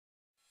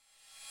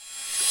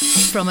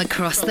from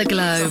across the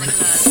globe,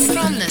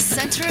 from the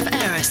center of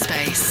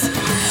aerospace.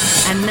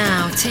 And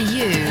now to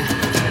you.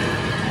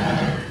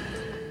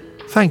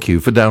 Thank you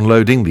for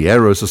downloading the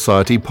Aero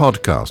Society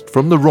podcast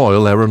from the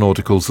Royal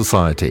Aeronautical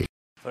Society.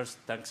 First,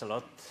 thanks a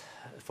lot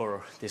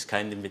for this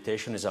kind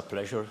invitation. It's a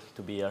pleasure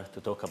to be here to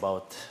talk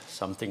about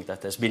something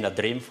that has been a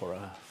dream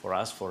for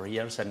us for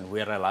years, and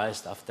we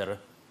realized after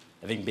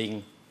having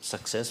been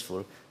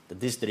successful that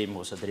this dream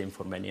was a dream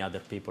for many other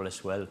people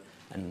as well,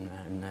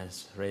 and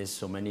has raised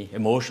so many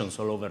emotions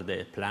all over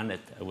the planet,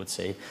 I would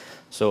say.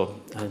 So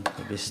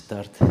we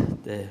start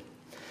the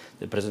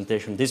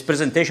presentation. This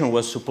presentation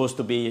was supposed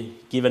to be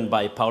given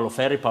by Paolo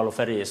Ferri. Paolo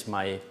Ferri is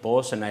my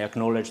boss, and I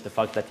acknowledge the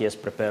fact that he has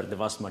prepared the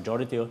vast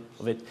majority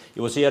of it.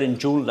 He was here in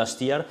June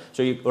last year,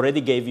 so he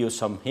already gave you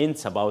some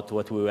hints about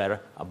what we were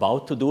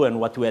about to do and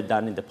what we had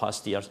done in the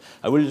past years.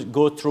 I will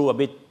go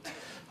through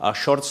a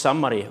short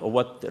summary of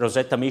what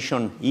Rosetta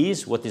mission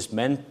is, what is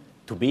meant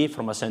to be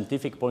from a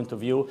scientific point of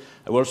view.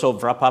 I will also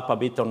wrap up a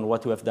bit on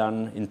what we have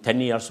done in 10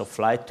 years of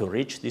flight to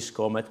reach this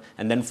comet,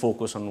 and then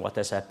focus on what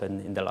has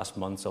happened in the last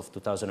months of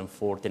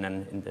 2014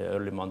 and in the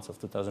early months of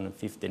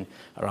 2015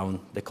 around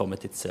the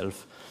comet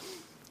itself.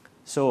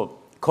 So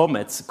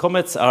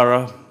comets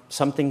are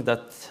something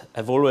that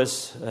have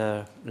always,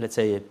 let's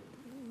say,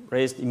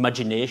 raised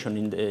imagination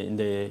in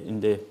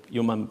the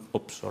human.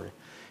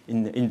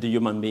 In the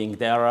human being.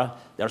 They are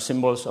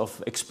symbols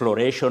of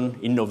exploration,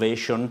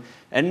 innovation,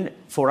 and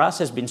for us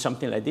has been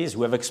something like this.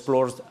 We have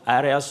explored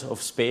areas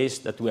of space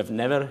that we have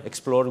never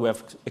explored. We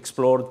have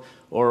explored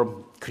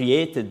or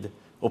created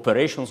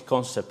operations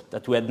concept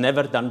that we had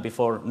never done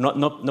before,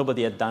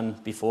 nobody had done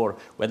before.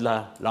 We had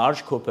a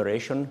large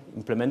cooperation.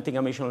 Implementing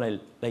a mission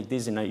like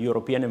this in a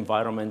European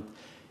environment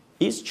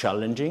is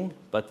challenging,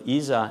 but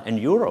and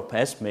Europe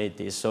has made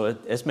this, so it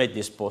has made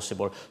this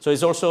possible. So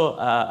it's also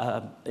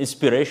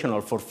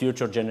inspirational for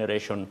future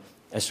generation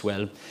as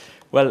well.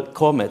 Well,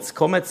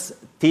 comets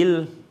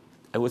till,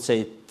 I would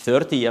say,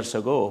 30 years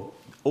ago,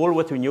 all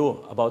what we knew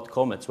about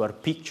comets were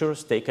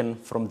pictures taken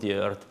from the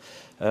Earth.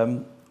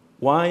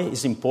 Why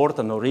is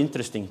important or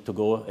interesting to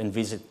go and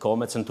visit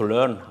comets and to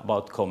learn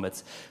about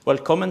comets? Well,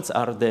 comets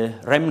are the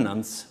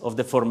remnants of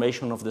the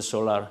formation of the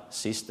solar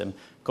system.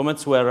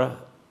 Comets were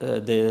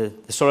the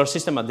solar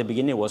system at the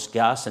beginning was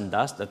gas and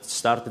dust that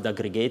started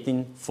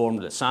aggregating,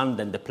 formed the sun,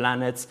 then the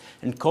planets,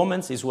 and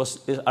comets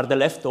are the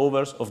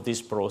leftovers of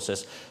this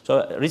process.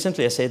 So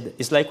recently I said,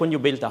 it's like when you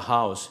build a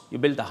house. You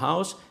build a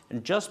house,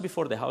 and just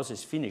before the house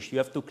is finished, you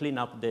have to clean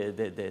up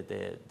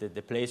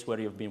the place where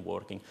you've been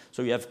working.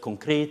 So you have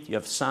concrete, you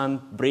have sand,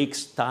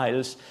 bricks,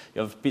 tiles,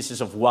 you have pieces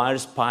of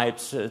wires,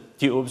 pipes,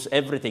 tubes,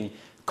 everything.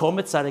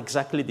 Comets are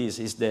exactly this.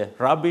 It's the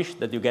rubbish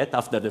that you get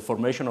after the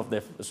formation of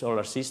the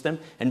solar system.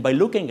 And by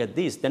looking at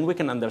this, then we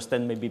can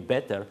understand maybe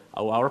better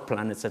how our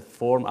planets have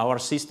formed, our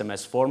system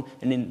has formed,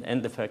 and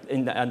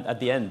at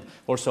the end,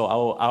 also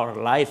how our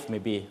life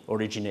maybe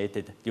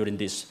originated during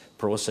this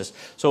process.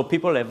 So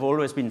people have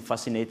always been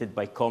fascinated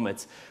by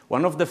comets.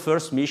 One of the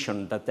first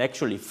missions that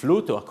actually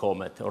flew to a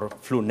comet or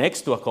flew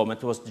next to a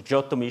comet was the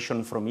Giotto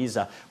mission from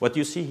ESA. What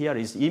you see here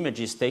is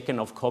images taken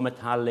of Comet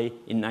Halley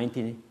in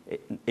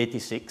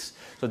 1986.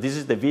 So this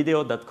is the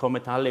video that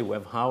Comet Halley, we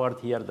have Howard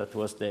here, that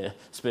was the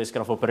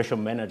spacecraft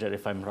operation manager,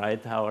 if I'm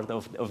right, Howard,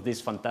 of this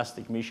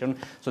fantastic mission.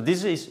 So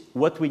this is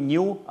what we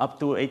knew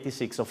up to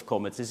 86 of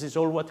comets. This is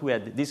all what we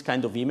had, this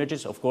kind of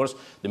images. Of course,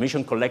 the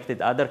mission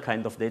collected other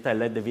kind of data. I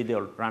let the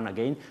video run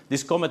again.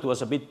 This comet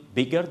was a bit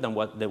bigger than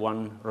what the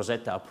one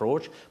Rosetta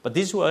approached, but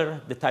these were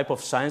the type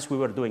of science we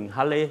were doing.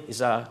 Halley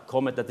is a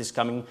comet that is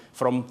coming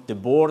from the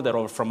border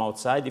or from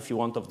outside, if you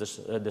want, of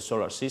the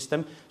solar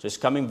system. So it's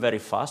coming very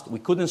fast. We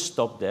couldn't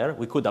stop there.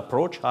 We could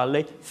approach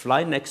Halley,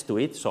 fly next to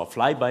it, so a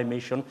flyby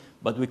mission,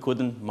 but we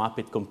couldn't map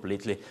it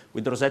completely.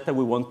 With Rosetta,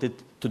 we wanted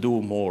to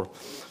do more.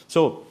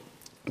 So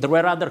there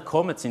were other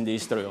comets in the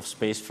history of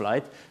space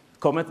flight.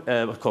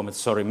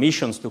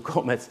 Missions to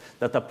comets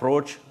that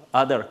approach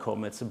other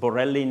comets.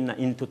 Borrelly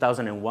in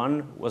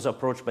 2001 was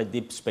approached by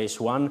Deep Space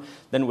One.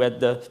 Then we had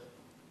the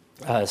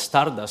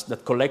Stardust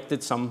that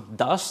collected some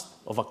dust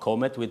of a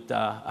comet with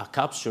a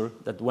capsule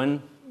that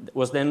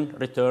was then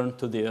returned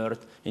to the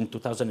Earth in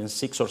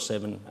 2006 or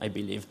 7, I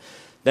believe.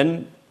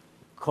 Then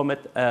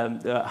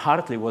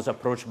Hartley was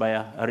approached by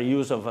a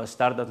reuse of a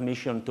Stardust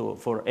mission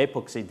for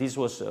epoxy. This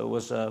was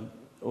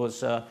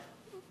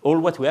all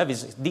what we have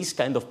is this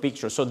kind of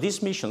picture. So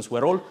these missions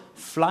were all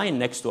flying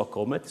next to a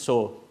comet,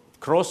 so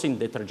crossing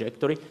the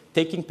trajectory,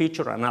 taking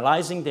picture,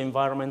 analyzing the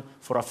environment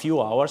for a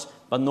few hours,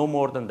 but no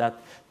more than that.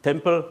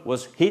 Temple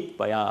was hit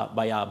by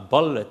a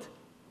bullet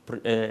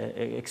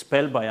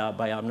expelled by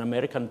an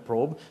American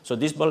probe. So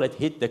this bullet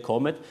hit the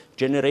comet,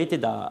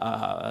 generated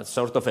a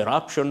sort of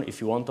eruption,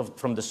 if you want,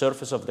 from the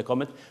surface of the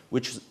comet,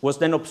 which was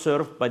then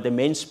observed by the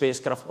main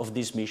spacecraft of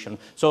this mission.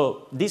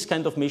 So this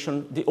kind of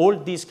mission, all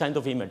these kind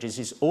of images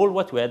is all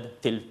what we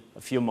had till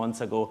a few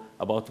months ago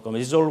about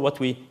comets. This is all what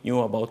we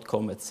knew about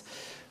comets.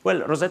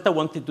 Well, Rosetta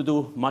wanted to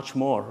do much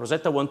more.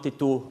 Rosetta wanted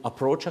to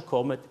approach a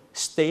comet,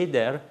 stay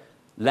there,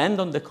 land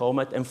on the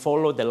comet, and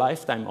follow the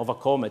lifetime of a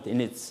comet in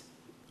its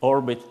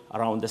orbit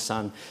around the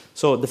Sun.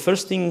 So the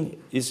first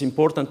thing is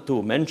important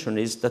to mention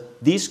is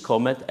that this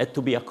comet had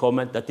to be a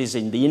comet that is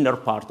in the inner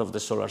part of the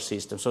solar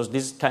system. So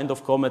these kind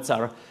of comets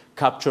are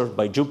captured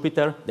by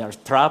Jupiter. They are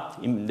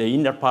trapped in the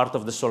inner part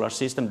of the solar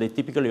system. They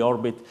typically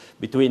orbit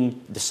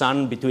between the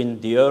Sun, between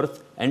the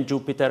Earth and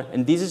Jupiter.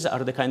 And these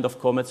are the kind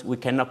of comets we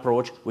can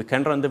approach, we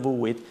can rendezvous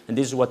with, and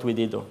this is what we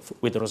did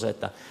with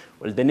Rosetta.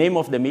 Well, the name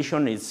of the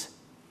mission is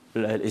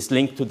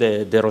linked to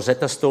the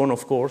Rosetta Stone,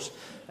 of course,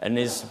 and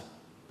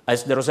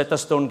as the Rosetta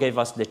Stone gave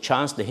us the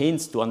chance, the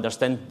hints to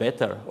understand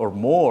better or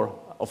more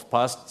of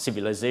past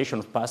civilization,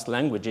 of past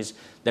languages,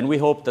 then we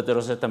hope that the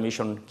Rosetta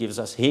mission gives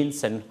us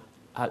hints and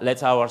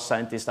lets our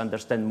scientists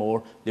understand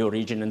more the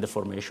origin and the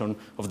formation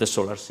of the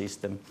solar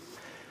system.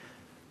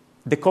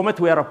 The comet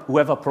we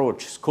have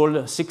approached is called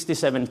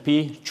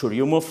 67P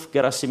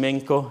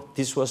Churyumov-Gerasimenko.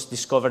 This was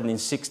discovered in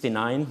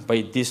 '69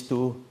 by these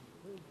two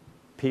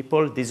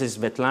people. This is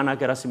Svetlana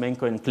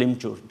Gerasimenko and Klim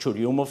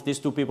Churyumov. These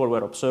two people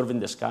were observing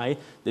the sky.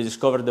 They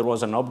discovered there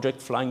was an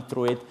object flying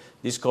through it.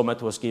 This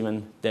comet was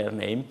given their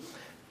name.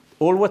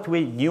 All what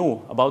we knew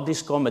about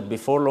this comet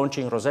before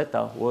launching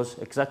Rosetta was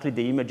exactly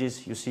the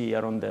images you see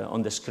here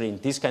on the screen.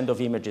 These kind of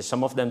images,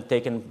 some of them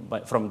taken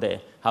from the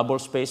Hubble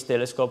Space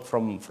Telescope,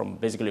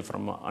 basically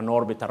from an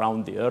orbit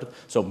around the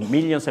Earth. So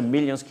millions and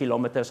millions of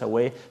kilometers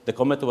away. The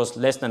comet was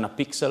less than a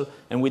pixel,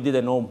 and we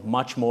didn't know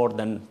much more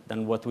than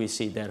what we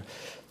see there.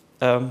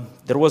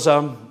 There was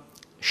a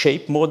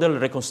shape model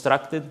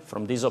reconstructed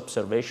from this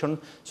observation.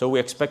 So we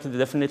expected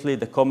definitely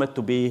the comet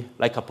to be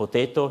like a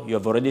potato. You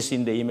have already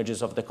seen the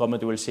images of the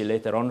comet we'll see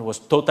later on. It was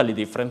totally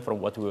different from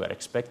what we were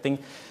expecting.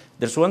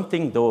 There's one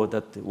thing, though,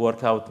 that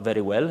worked out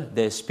very well.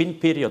 The spin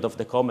period of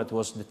the comet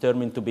was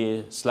determined to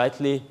be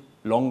slightly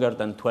longer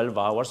than 12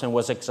 hours and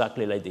was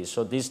exactly like this.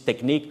 So this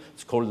technique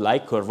is called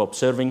light curve,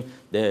 observing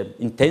the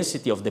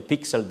intensity of the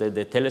pixel that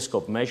the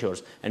telescope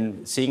measures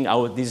and seeing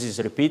how this is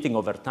repeating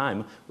over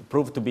time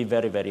proved to be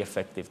very, very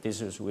effective.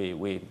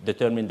 We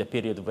determined the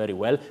period very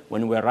well.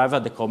 When we arrive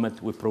at the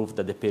comet, we proved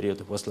that the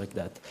period was like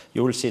that.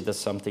 You will see that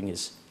something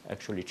is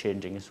actually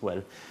changing as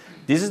well.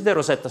 This is the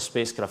Rosetta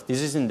spacecraft.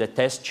 This is in the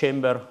test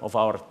chamber of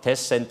our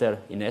test center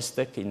in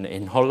Estek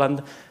in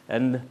Holland.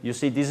 And you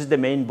see this is the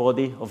main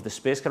body of the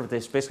spacecraft. The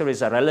spacecraft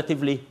is a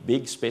relatively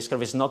big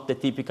spacecraft. It's not the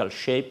typical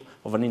shape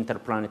of an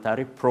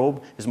interplanetary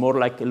probe. It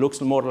looks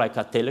more like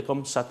a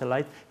telecom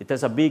satellite. It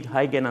has a big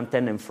high-gain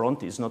antenna in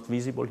front. It's not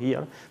visible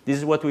here. This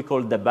is what we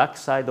call the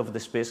backside of the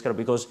spacecraft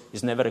because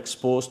it's never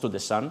exposed to the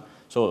sun.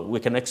 So we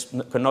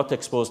cannot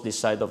expose this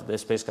side of the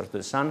spacecraft to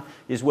the sun.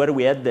 Is where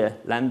we had the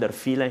lander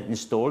Philae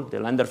installed.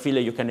 The lander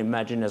Philae you can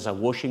imagine as a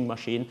washing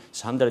machine.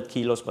 It's 100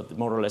 kilos, but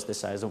more or less the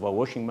size of a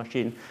washing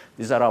machine.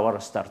 These are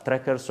our star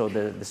trackers, so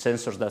the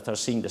sensors that are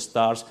seeing the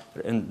stars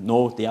and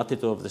know the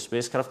attitude of the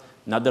spacecraft.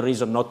 Another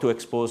reason not to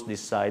expose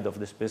this side of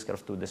the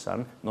spacecraft to the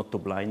sun, not to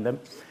blind them.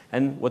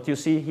 And what you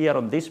see here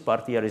on this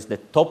part here is the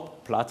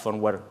top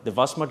platform where the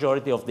vast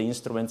majority of the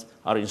instruments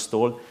are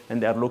installed,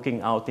 and they are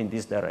looking out in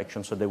this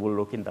direction, so they will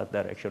look in that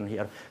direction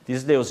here. This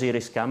is the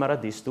OSIRIS camera,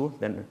 these two,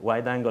 the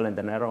wide angle and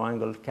the narrow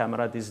angle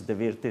camera. This is the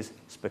VIRTIS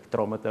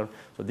spectrometer.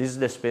 So this is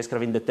the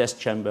spacecraft in the test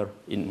chamber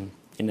in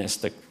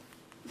Estek.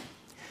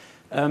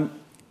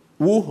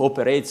 Who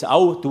operates?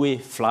 How do we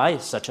fly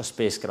such a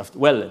spacecraft?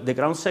 Well, the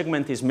ground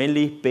segment is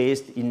mainly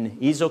based in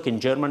ESOC in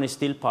Germany,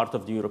 still part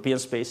of the European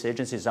Space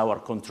Agency. It's our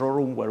control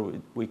room where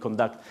we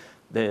conduct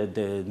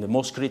the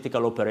most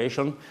critical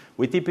operation.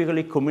 We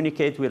typically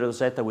communicate with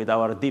Rosetta with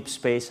our deep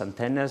space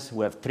antennas.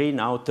 We have 3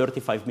 now,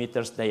 35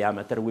 meters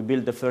diameter. We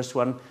built the first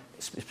one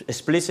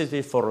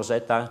explicitly for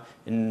Rosetta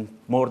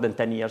more than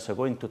 10 years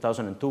ago. In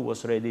 2002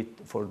 was ready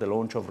for the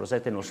launch of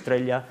Rosetta in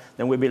Australia.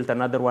 Then we built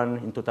another one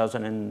in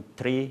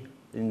 2003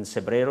 in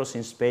Cebreros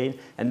in Spain,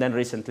 and then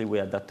recently we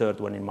had a third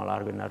one in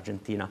Malargüe in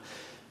Argentina.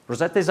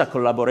 Rosetta is a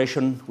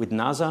collaboration with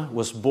NASA,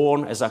 was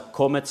born as a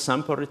Comet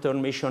sample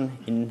return mission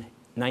in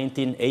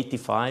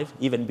 1985.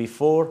 Even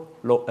before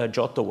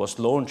Giotto was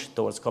launched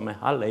towards Comet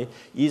Halley,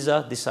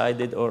 ESA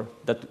decided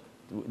that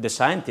the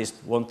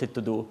scientists wanted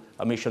to do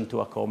a mission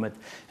to a comet.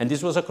 And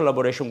this was a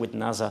collaboration with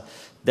NASA.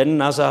 Then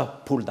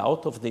NASA pulled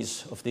out of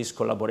this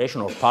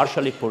collaboration, or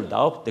partially pulled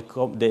out.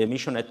 The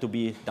mission had to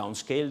be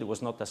downscaled. It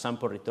was not a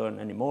sample return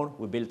anymore.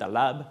 We built a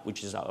lab,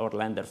 which is our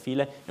lander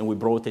Philae, and we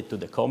brought it to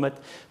the comet.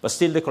 But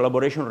still the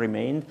collaboration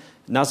remained.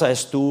 NASA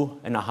has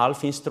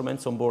 2.5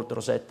 instruments on board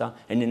Rosetta,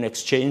 and in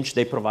exchange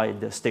they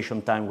provide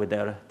station time with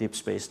their deep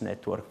space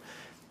network.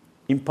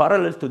 In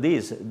parallel to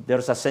this,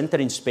 there's a center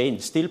in Spain,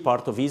 still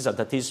part of ESA,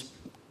 that is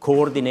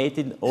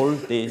coordinating all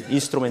the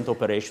instrument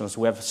operations.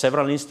 We have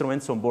several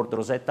instruments on board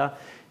Rosetta.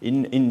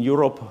 In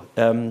Europe,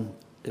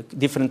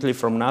 differently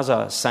from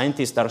NASA,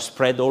 scientists are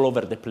spread all over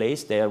the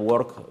place. They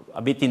work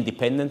a bit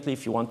independently.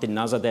 If you want, in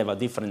NASA, they have a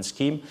different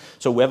scheme.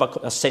 So we have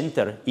a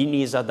center in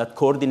ESA that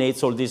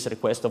coordinates all these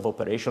requests of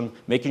operation,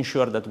 making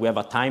sure that we have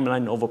a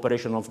timeline of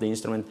operation of the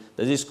instrument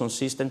that is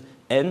consistent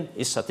and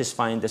is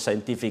satisfying the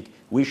scientific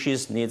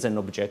wishes, needs, and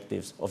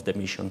objectives of the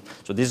mission.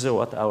 So this is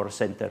what our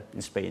center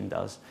in Spain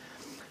does.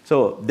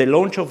 So the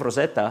launch of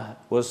Rosetta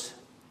was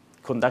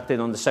conducted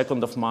on the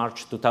 2nd of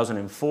March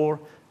 2004.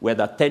 We had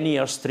a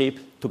 10-year trip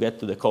to get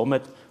to the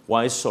comet.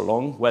 Why so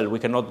long? Well, we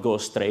cannot go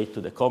straight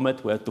to the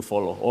comet. We had to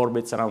follow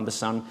orbits around the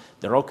sun.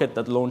 The rocket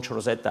that launched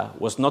Rosetta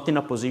was not in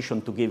a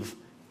position to give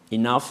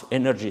enough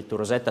energy to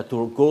Rosetta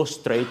to go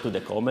straight to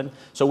the comet.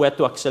 So we had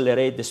to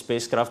accelerate the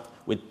spacecraft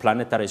with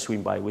planetary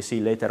swing-by. We see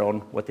later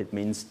on what it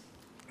means.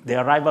 The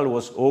arrival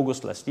was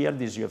August last year,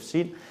 this you have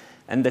seen.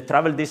 And the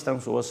travel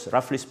distance was,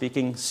 roughly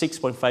speaking,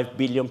 6.5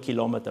 billion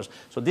kilometers.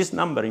 So this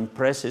number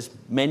impresses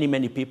many,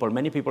 many people.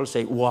 Many people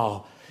say,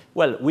 wow.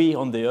 Well, we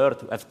on the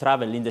Earth have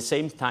traveled in the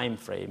same time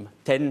frame,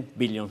 10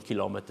 billion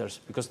kilometers,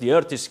 because the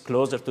Earth is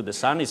closer to the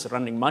Sun, is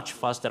running much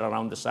faster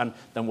around the Sun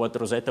than what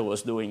Rosetta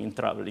was doing in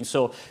traveling.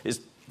 So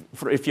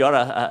if you are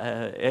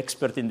an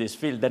expert in this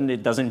field, then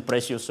it doesn't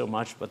impress you so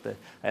much, but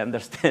I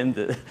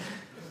understand.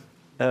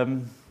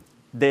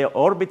 The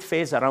orbit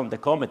phase around the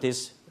comet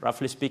is,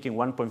 roughly speaking,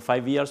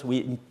 1.5 years. We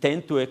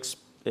intend to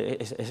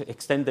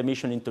extend the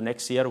mission into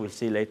next year. We'll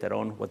see later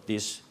on what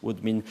this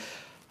would mean.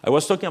 I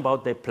was talking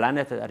about the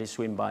planetary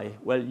swing-by.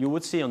 Well, you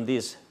would see on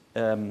this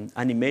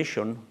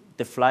animation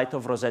the flight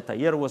of Rosetta.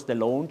 Here was the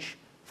launch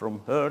from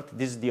Earth.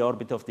 This is the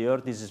orbit of the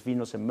Earth. This is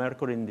Venus and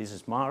Mercury, and this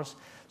is Mars.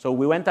 So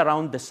we went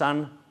around the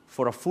Sun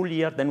for a full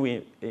year. Then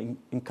we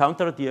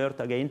encountered the Earth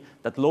again.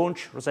 That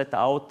launched Rosetta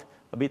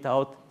a bit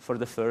out for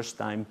the first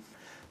time.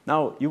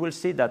 Now, you will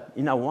see that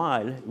in a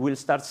while, we'll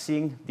start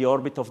seeing the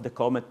orbit of the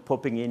comet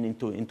popping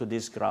into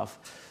this graph.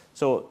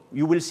 So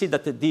you will see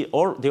that the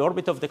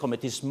orbit of the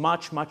comet is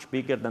much, much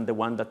bigger than the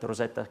one that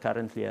Rosetta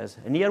currently has.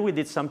 And here we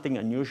did something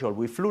unusual.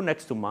 We flew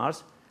next to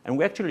Mars, and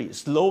we actually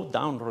slowed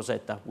down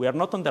Rosetta. We are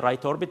not on the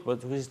right orbit,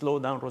 but we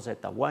slowed down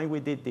Rosetta. Why we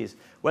did this?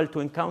 Well, to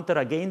encounter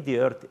again the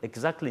Earth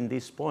exactly in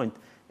this point,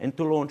 and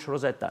to launch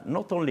Rosetta,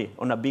 not only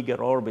on a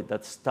bigger orbit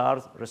that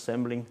starts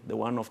resembling the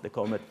one of the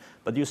comet,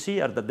 but you see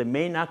here that the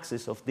main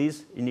axis of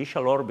these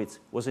initial orbits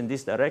was in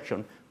this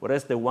direction,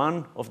 whereas the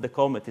one of the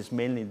comet is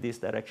mainly in this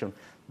direction.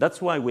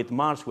 That's why with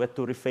Mars we had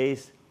to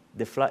rephase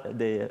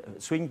the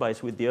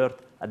swing-bys with the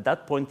Earth at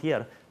that point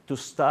here to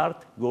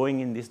start going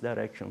in this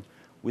direction.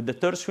 With the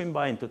third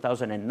swing-by in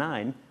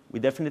 2009,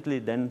 we definitely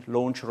then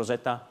launched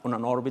Rosetta on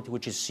an orbit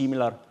which is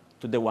similar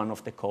to the one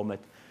of the comet.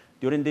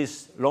 During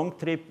this long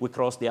trip, we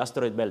crossed the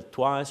asteroid belt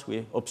twice.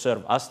 We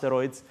observed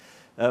asteroids.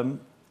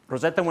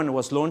 Rosetta, when it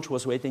was launched,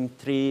 was weighing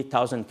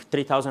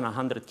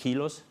 3,100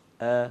 kilos.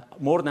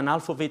 More than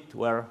half of it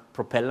were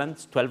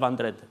propellants,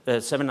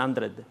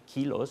 700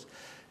 kilos.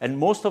 And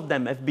most of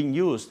them have been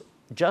used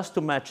just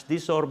to match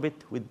this orbit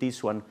with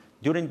this one.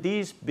 During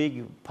this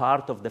big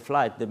part of the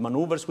flight, the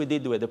maneuvers we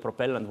did with the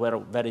propellant were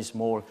very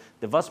small.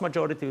 The vast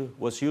majority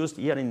was used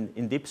here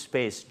in deep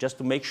space just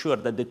to make sure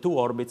that the two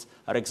orbits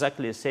are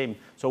exactly the same.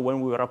 So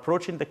when we were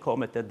approaching the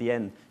comet at the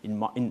end in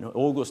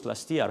August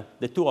last year,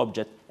 the two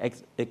objects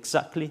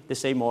exactly the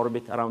same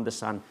orbit around the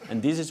Sun.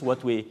 And this is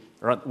what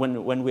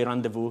when we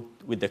rendezvous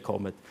with the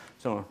comet.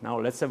 So now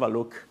let's have a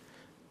look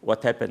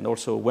what happened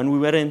also. When we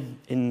were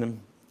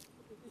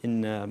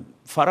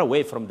far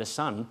away from the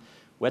Sun,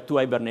 we had to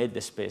hibernate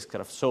the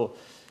spacecraft. So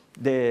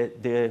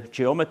the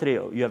geometry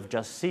you have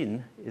just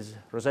seen is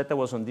Rosetta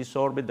was on this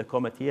orbit, the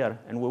comet here,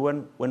 and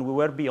when we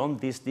were beyond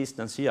this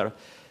distance here,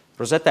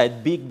 Rosetta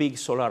had big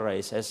solar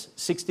rays, has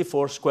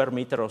 64 square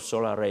meters of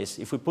solar rays.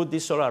 If we put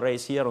these solar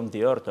rays here on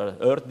the Earth, or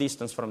Earth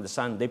distance from the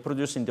Sun, they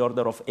produce in the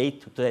order of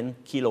 8 to 10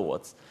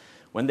 kilowatts.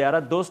 When they are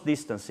at those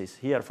distances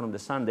here from the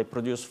Sun, they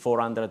produce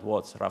 400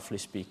 watts, roughly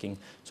speaking.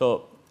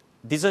 So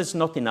this is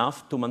not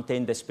enough to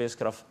maintain the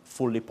spacecraft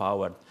fully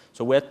powered.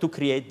 So we had to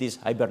create this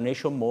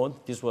hibernation mode.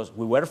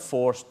 We were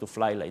forced to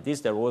fly like this.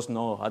 There was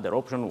no other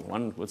option.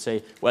 One would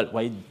say, well,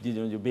 why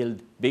didn't you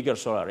build bigger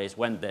solar arrays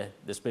when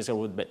the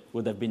spacecraft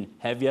would have been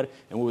heavier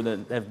and we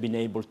would have been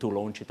able to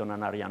launch it on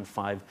an Ariane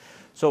 5.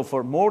 So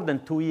for more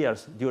than 2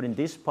 years during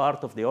this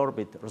part of the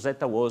orbit,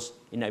 Rosetta was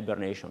in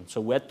hibernation.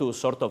 So we had to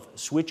sort of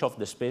switch off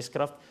the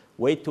spacecraft,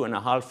 wait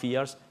 2.5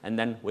 years, and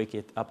then wake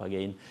it up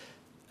again.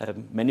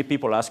 Many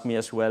people ask me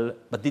as well,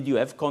 but did you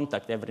have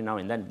contact every now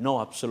and then? No,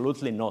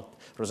 absolutely not.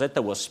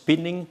 Rosetta was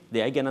spinning,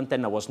 the Huygens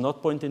antenna was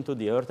not pointing to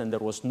the Earth, and there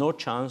was no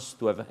chance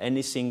to have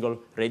any single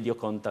radio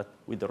contact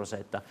with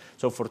Rosetta.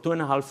 So for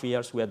 2.5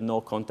 years, we had no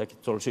contact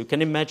at all. So you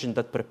can imagine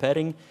that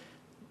preparing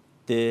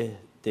the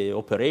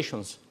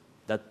operations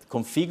that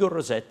configure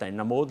Rosetta in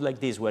a mode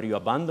like this, where you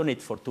abandon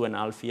it for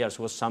 2.5 years,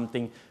 was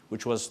something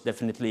which was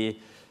definitely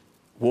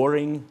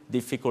worrying,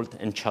 difficult,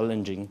 and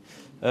challenging.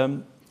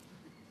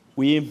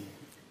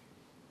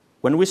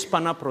 When we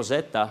spun up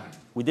Rosetta,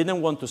 we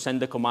didn't want to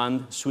send the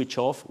command switch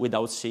off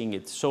without seeing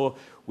it. So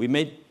we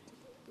made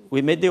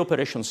the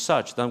operation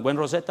such that when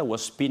Rosetta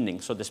was spinning,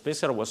 so the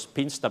spacecraft was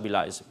spin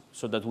stabilized,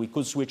 so that we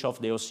could switch off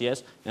the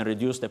OCS and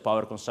reduce the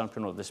power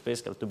consumption of the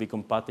spacecraft to be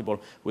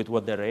compatible with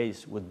what the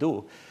rays would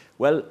do.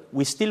 Well,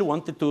 we still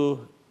wanted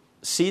to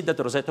see that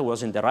Rosetta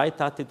was in the right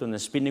attitude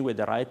and spinning with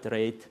the right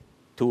rate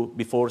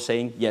before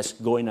saying, yes,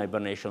 go in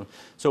hibernation.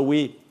 So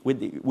we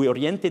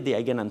oriented the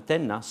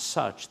eigenantenna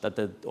such that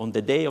on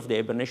the day of the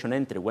hibernation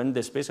entry, when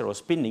the spacer was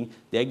spinning,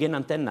 the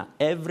eigenantenna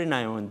every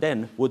now and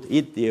then would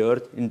hit the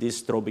Earth in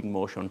this strobing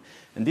motion.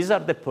 And these are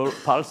the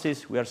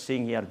pulses we are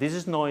seeing here. This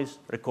is noise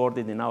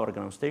recorded in our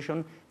ground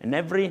station, and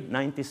every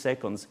 90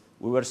 seconds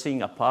we were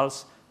seeing a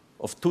pulse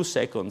of 2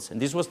 seconds.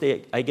 And this was the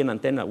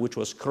eigenantenna which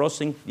was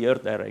crossing the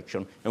Earth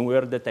direction, and we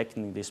were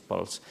detecting this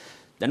pulse.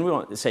 Then we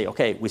want to say,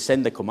 okay, we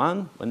send the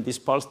command. When this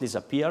pulse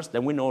disappears,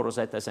 then we know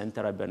Rosetta has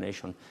entered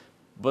hibernation.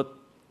 But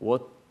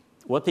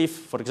what if,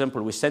 for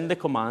example, we send the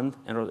command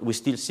and we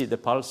still see the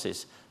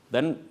pulses?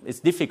 Then it's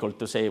difficult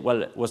to say,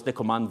 well, was the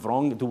command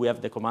wrong? Do we have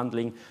the command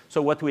link?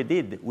 So what we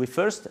did, we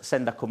first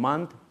sent a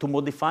command to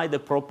modify the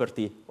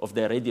property of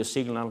the radio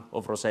signal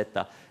of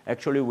Rosetta.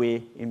 Actually,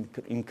 we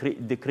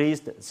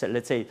decreased, so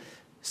let's say,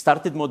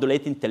 started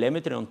modulating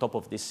telemetry on top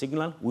of this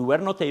signal. We were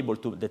not able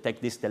to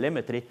detect this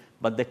telemetry,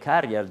 but the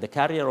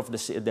carrier of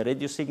the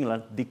radio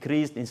signal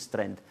decreased in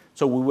strength.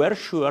 So we were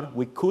sure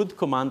we could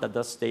command at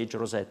that stage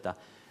Rosetta.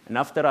 And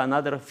after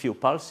another few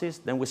pulses,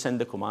 then we send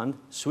the command,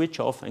 switch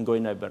off, and go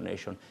in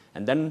hibernation.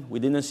 And then we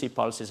didn't see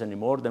pulses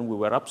anymore. Then we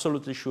were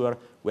absolutely sure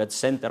we had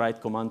sent the right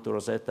command to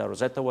Rosetta.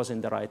 Rosetta was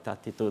in the right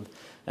attitude.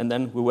 And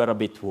then we were a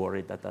bit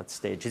worried at that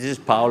stage. This is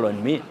Paolo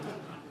and me.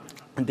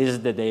 And this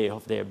is the day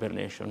of the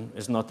hibernation.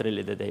 It's not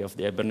really the day of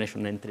the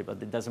hibernation entry,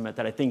 but it doesn't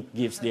matter. I think it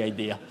gives the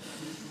idea.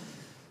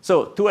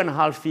 So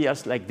 2.5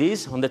 years like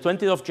this. On the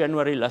 20th of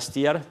January last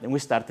year, then we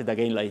started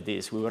again like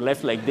this. We were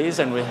left like this,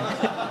 and we...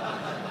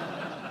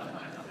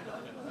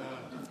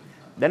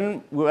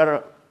 Then we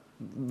were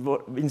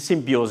in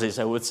symbiosis,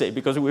 I would say,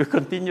 because we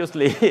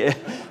continuously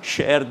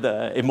shared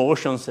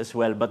emotions as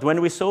well. But when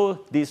we saw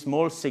this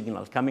small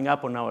signal coming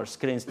up on our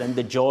screens, then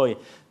the joy,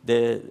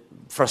 the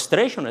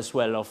frustration as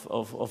well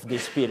of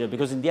this period,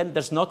 because in the end,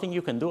 there's nothing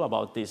you can do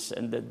about this,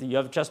 and you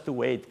have just to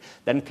wait,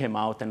 then came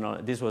out,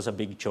 and this was a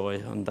big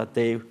joy. On that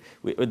day,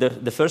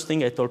 the first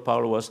thing I told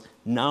Paolo was,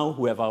 now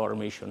we have our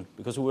mission,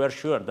 because we were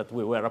sure that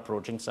we were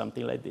approaching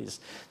something like this.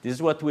 This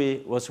is what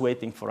was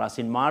waiting for us.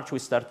 In March, we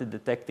started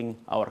detecting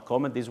our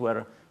comet.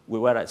 We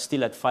were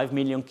still at 5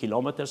 million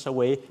kilometers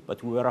away,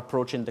 but we were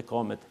approaching the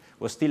comet.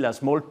 It was still a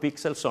small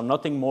pixel, so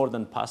nothing more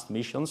than past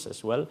missions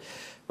as well.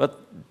 But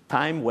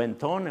time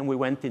went on, and we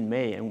went in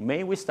May. And in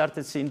May, we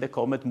started seeing the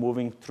comet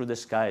moving through the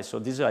sky. So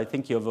this, I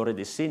think you have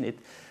already seen it.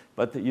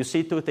 But you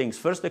see two things.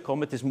 First, the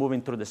comet is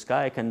moving through the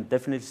sky. I can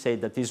definitely say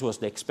that this was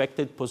the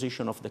expected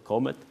position of the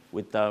comet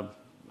with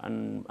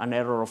an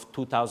error of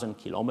 2,000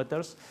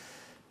 kilometers.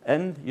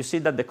 And you see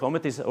that the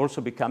comet is also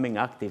becoming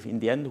active. In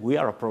the end, we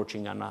are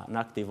approaching an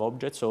active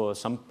object. So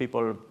some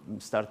people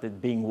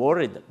started being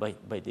worried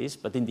by this.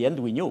 But in the end,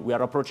 we knew we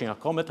are approaching a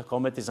comet. A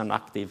comet is an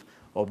active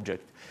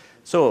object.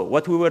 So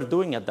what we were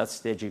doing at that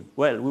stage,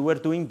 well, we were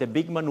doing the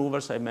big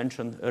maneuvers I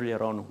mentioned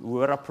earlier on. We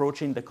were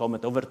approaching the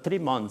comet over 3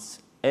 months,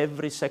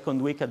 every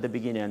second week at the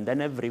beginning, and then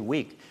every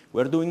week.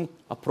 We're doing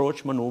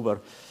approach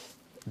maneuver.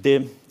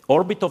 The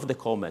orbit of the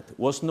comet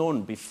was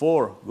known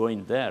before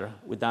going there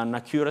with an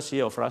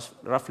accuracy of,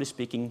 roughly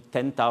speaking,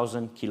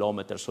 10,000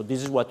 kilometers. So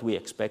this is what we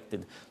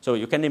expected. So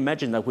you can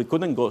imagine that we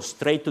couldn't go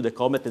straight to the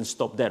comet and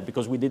stop there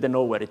because we didn't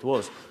know where it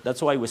was.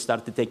 That's why we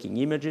started taking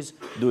images,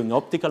 doing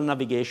optical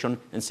navigation,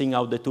 and seeing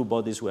how the two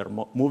bodies were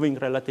moving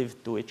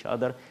relative to each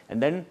other.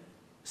 And then,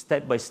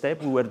 step by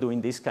step, we were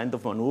doing this kind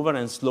of maneuver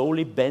and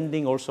slowly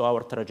bending also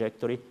our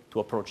trajectory to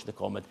approach the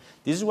comet.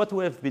 This is what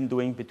we have been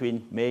doing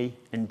between May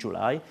and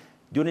July.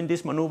 During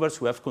these maneuvers,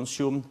 we have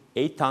consumed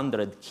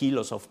 800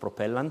 kilos of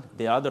propellant.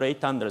 The other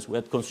 800 we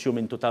had consumed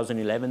in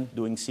 2011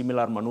 doing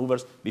similar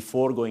maneuvers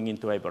before going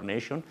into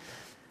hibernation.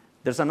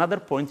 There's another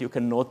point you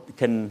can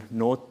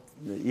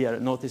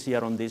notice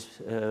here on this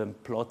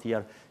plot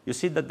here. You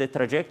see that the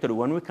trajectory,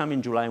 when we come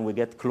in July and we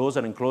get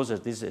closer and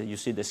closer, you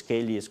see the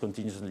scale is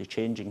continuously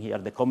changing here.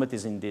 The comet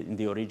is in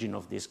the origin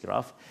of this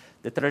graph.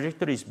 The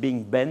trajectory is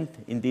being bent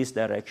in this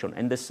direction,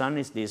 and the sun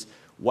is this.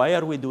 Why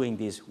are we doing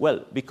this?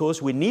 Well,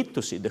 because we need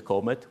to see the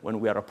comet when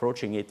we are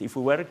approaching it. If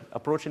we were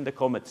approaching the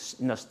comet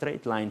in a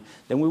straight line,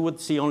 then we would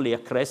see only a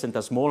crescent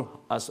as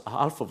small as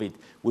half of it.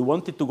 We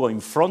wanted to go in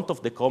front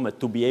of the comet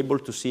to be able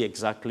to see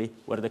exactly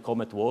where the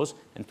comet was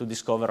and to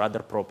discover other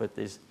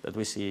properties that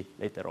we see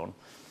later on.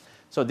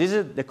 So this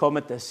is the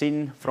comet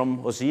seen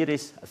from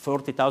Osiris,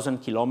 40,000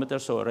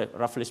 kilometers, so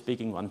roughly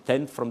speaking,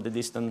 1/10 from the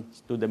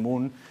distance to the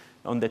moon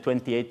on the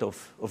 28th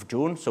of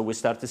June. So we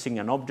started seeing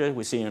an object.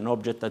 We see an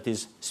object that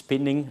is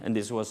spinning, and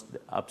this was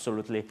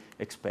absolutely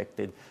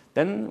expected.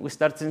 Then we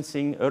started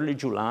seeing early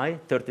July,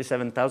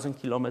 37,000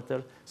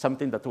 kilometers,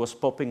 something that was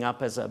popping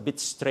up as a bit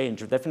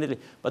strange, definitely.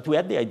 But we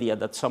had the idea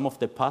that some of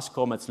the past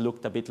comets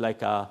looked a bit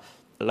like a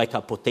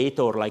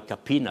potato or like a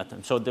peanut.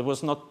 And so that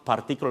was not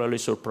particularly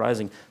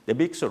surprising. The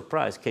big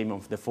surprise came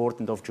on the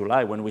 14th of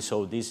July when we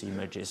saw these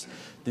images.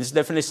 This is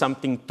definitely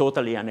something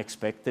totally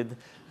unexpected.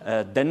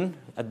 Then,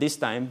 at this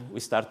time, we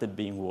started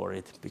being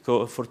worried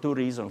because for two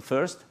reasons.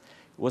 First,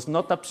 it was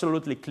not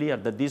absolutely clear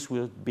that this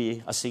would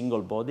be a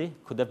single body.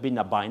 It could have been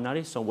a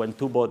binary. So when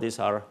two bodies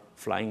are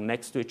flying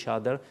next to each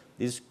other.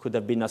 This could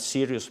have been a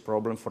serious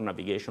problem for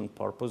navigation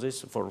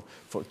purposes,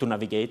 to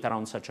navigate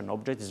around such an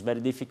object. It's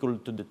very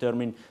difficult to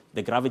determine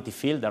the gravity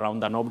field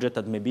around an object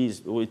that maybe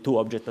is two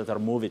objects that are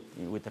moving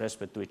with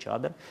respect to each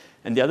other.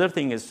 And the other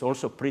thing is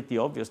also pretty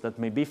obvious, that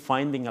maybe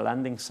finding a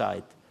landing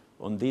site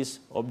on this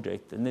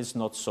object, and it's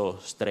not so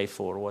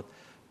straightforward.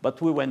 But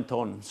we went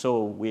on.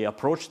 So we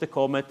approached the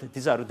comet.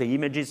 These are the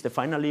images, the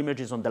final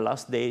images on the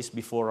last days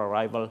before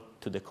arrival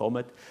to the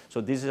comet.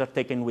 So these are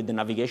taken with the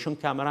navigation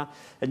camera.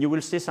 And you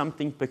will see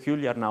something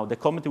peculiar now. The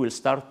comet will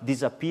start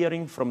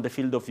disappearing from the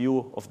field of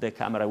view of the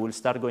camera. It will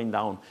start going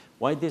down.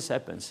 Why this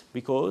happens?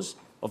 Because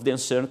of the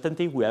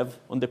uncertainty we have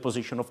on the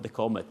position of the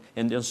comet,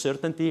 and the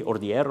uncertainty or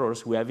the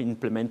errors we have in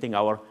implementing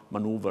our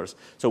maneuvers.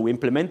 So we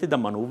implemented a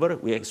maneuver,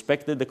 we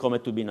expected the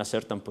comet to be in a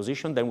certain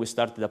position, then we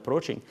started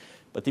approaching.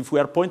 But if we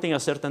are pointing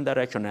a certain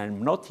direction and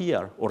I'm not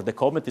here, or the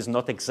comet is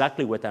not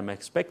exactly what I'm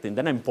expecting,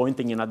 then I'm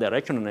pointing in a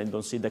direction and I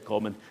don't see the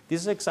comet.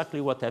 This is exactly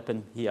what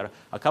happened here.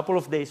 A couple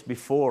of days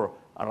before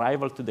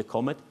arrival to the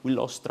comet, we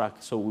lost track.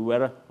 So we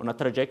were on a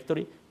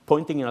trajectory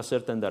pointing in a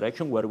certain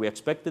direction where we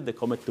expected the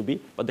comet to be,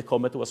 but the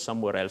comet was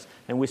somewhere else.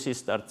 And we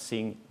start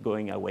seeing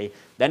going away.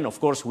 Then, of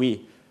course,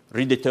 we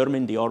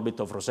redetermined the orbit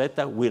of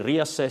Rosetta. We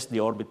reassessed the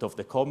orbit of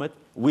the comet.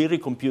 We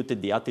recomputed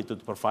the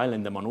attitude profile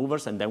and the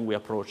maneuvers, and then we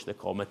approached the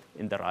comet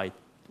in the right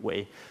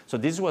way. So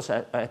this was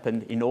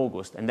happened in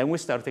August. And then we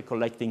started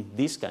collecting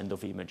these kind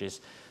of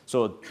images.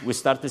 So we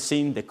started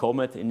seeing the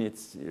comet in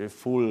its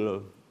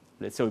full,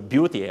 let's say,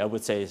 beauty, I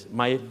would say.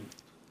 My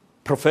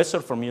professor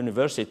from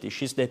university,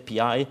 she's the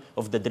PI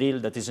of the drill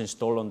that is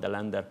installed on the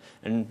lander.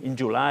 And in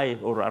July,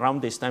 or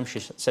around this time, she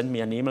sent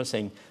me an email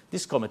saying,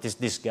 this comet is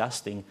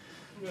disgusting.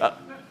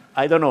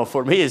 I don't know,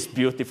 for me it's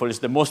beautiful. It's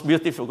the most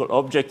beautiful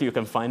object you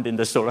can find in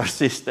the solar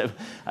system.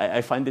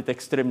 I find it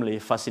extremely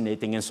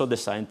fascinating, and so the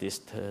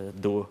scientists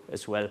do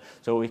as well.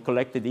 So we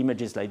collected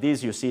images like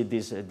this. You see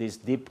this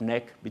deep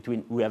neck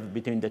we have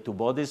between the two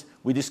bodies.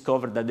 We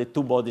discovered that the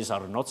two bodies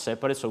are not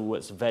separate, so it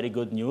was very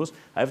good news.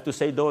 I have to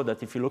say, though,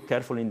 that if you look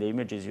carefully in the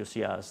images, you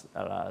see a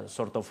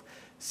sort of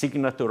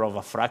signature of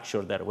a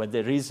fracture there.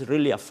 Whether there is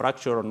really a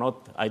fracture or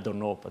not, I don't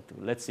know, but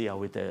let's see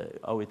how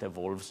it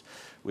evolves.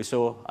 We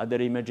saw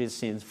other images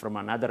seen from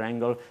another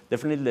angle.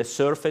 Definitely the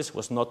surface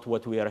was not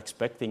what we are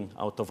expecting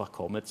out of a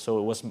comet, so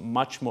it was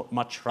much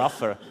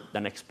rougher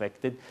than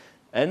expected.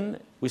 And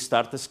we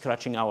started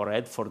scratching our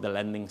head for the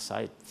landing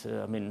site.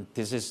 I mean,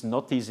 this is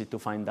not easy to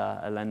find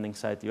a landing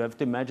site. You have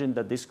to imagine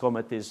that this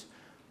comet is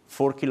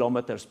 4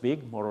 kilometers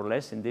big, more or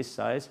less, in this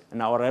size,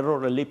 and our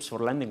error ellipse for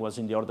landing was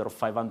in the order of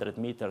 500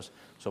 meters.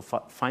 So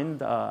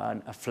find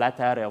a flat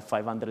area of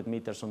 500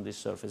 meters on this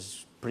surface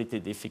is pretty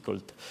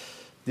difficult.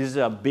 This is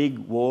a big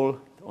wall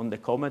on the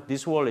comet.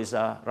 This wall is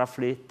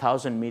roughly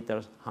 1,000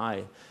 meters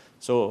high.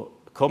 So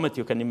comet,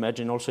 you can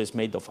imagine, also is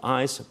made of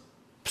ice.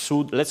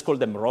 Let's call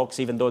them rocks,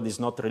 even though it's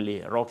not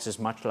really rocks. It's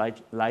much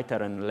lighter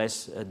and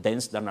less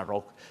dense than a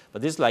rock.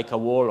 But this is like a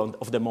wall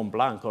of the Mont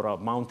Blanc or a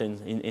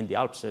mountain in the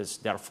Alps.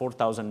 They are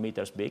 4,000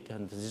 meters big,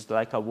 and this is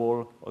like a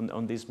wall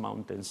on these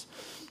mountains.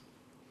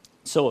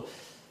 So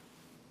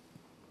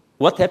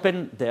what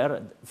happened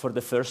there for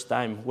the first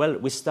time? Well,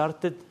 we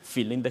started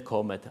feeling the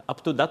comet.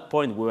 Up to that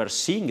point, we were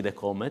seeing the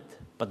comet,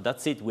 but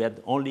that's it. We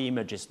had only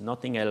images,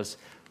 nothing else.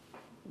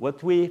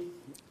 What we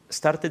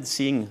started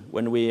seeing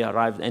when we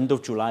arrived end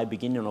of July,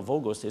 beginning of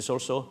August, is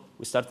also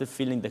we started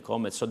feeling the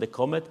comet. So the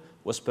comet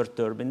was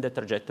perturbing the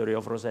trajectory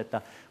of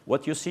Rosetta.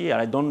 What you see here,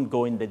 I don't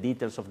go in the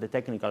details of the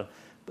technical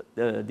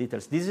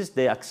details. This is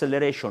the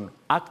acceleration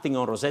acting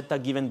on Rosetta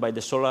given by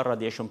the solar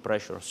radiation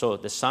pressure. So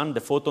the sun,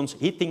 the photons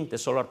hitting the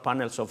solar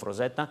panels of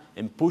Rosetta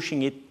and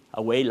pushing it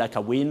away like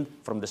a wind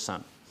from the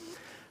sun.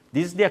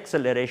 This is the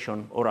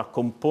acceleration, or a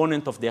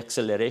component of the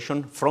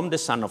acceleration from the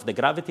sun, of the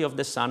gravity of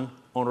the sun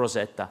on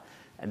Rosetta.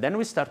 And then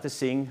we started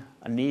seeing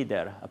a need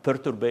there, a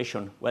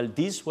perturbation. Well,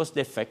 this was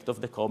the effect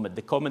of the comet.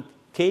 The comet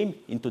came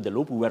into the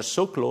loop. We were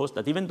so close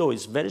that even though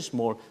it's very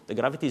small, the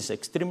gravity is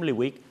extremely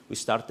weak, we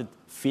started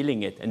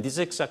feeling it. And this is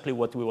exactly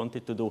what we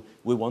wanted to do.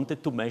 We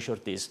wanted to measure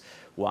this.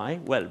 Why?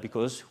 Well,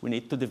 because we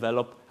need to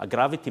develop a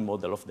gravity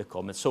model of the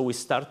comet. So we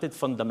started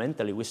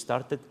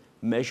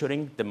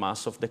measuring the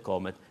mass of the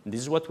comet. And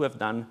this is what we have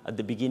done at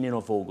the beginning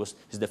of August.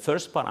 It's the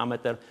first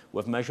parameter we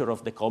have measured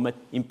of the comet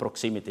in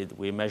proximity.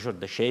 We measured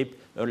the shape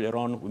earlier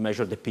on. We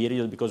measured the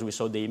period because we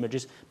saw the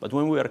images. But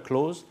when we were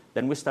close,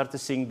 then we started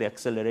seeing the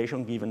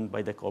acceleration given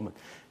by the comet.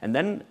 And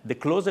then the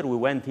closer we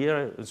went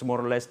here, it's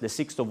more or less the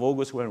 6th of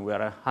August when we were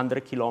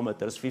 100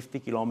 kilometers, 50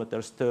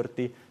 kilometers,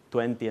 30,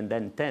 20, and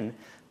then 10.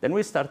 Then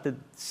we started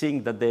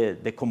seeing that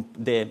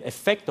the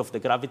effect of the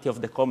gravity of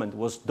the comet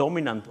was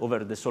dominant over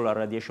the solar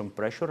radiation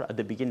pressure at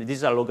the beginning. This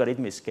is a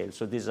logarithmic scale,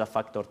 so this is a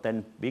factor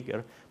 10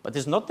 bigger, but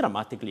it's not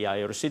dramatically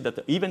higher. You see that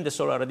even the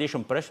solar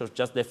radiation pressure,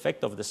 just the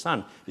effect of the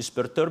sun, is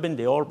perturbing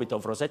the orbit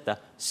of Rosetta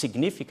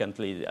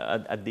significantly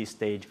at this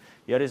stage.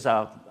 Here is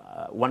a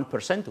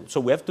 1%. So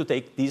we have to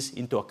take this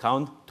into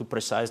account to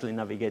precisely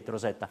navigate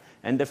Rosetta.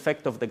 And the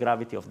effect of the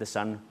gravity of the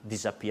sun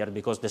disappeared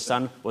because the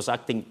sun was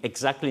acting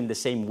exactly in the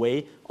same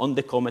way on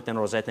the comet and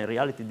Rosetta. In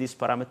reality, this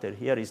parameter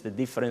here is the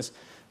difference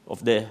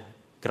of the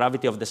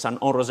gravity of the sun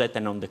on Rosetta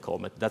and on the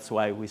comet. That's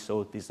why we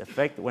saw this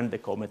effect when the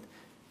comet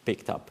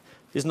picked up.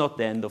 This is not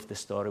the end of the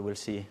story. We'll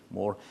see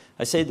more.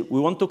 I said we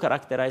want to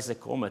characterize the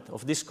comet.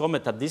 Of this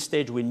comet, at this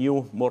stage, we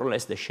knew more or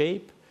less the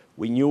shape.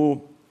 We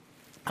knew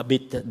a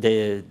bit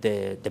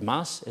the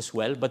mass as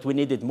well, but we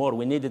needed more.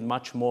 We needed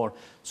much more.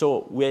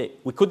 So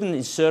we couldn't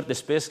insert the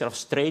spacecraft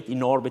straight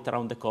in orbit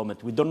around the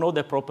comet. We don't know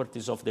the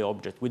properties of the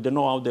object. We don't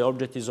know how the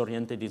object is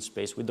oriented in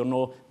space. We don't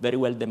know very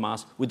well the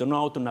mass. We don't know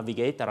how to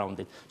navigate around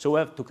it. So we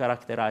have to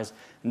characterize.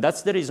 And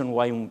that's the reason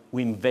why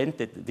we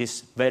invented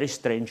these very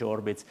strange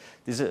orbits.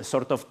 These are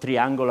sort of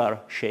triangular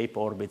shape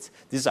orbits.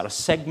 These are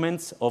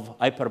segments of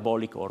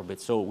hyperbolic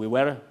orbits. So we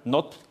were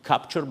not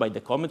captured by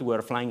the comet. We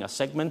were flying a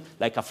segment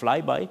like a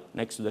flyby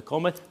next to the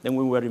comet. Then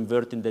we were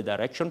inverting the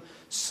direction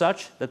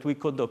such that we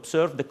could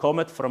observe the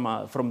comet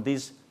from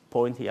this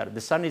point here.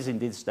 The sun is in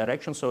this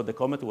direction, so the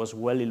comet was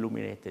well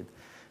illuminated.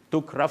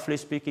 Took, roughly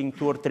speaking,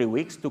 2 or 3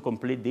 weeks to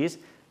complete this.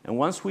 And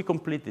once we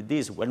completed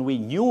this, when we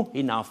knew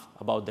enough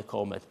about the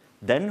comet,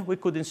 then we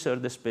could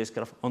insert the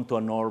spacecraft onto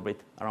an orbit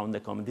around the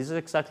comet. This is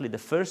exactly the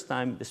first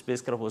time the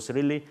spacecraft was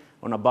really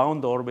on a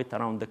bound orbit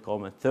around the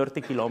comet,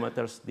 30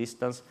 kilometers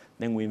distance.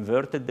 Then we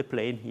inverted the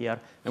plane here,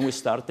 and we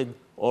started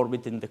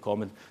orbiting the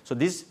comet. So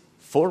this,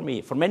 for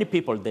me, for many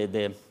people,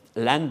 the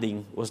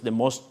landing was the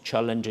most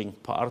challenging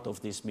part of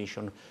this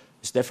mission.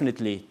 It's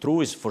definitely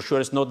true. For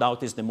sure, it's no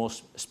doubt is the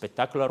most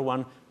spectacular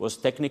one. Was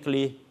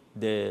technically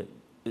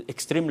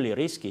extremely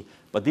risky.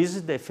 But this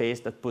is the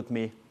phase that put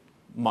me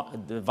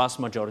the vast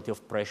majority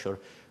of pressure.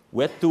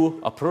 We had to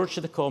approach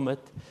the comet.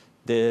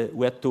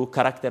 We had to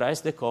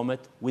characterize the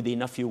comet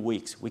within a few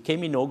weeks. We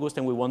came in August,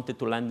 and we wanted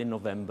to land in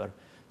November.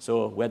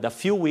 So we had a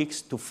few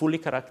weeks to fully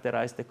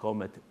characterize the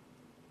comet.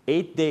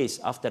 8 days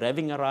after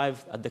having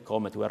arrived at the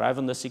comet, we arrived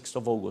on the 6th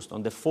of August.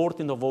 On the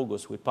 14th of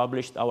August, we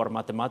published our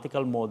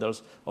mathematical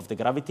models of the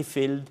gravity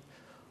field,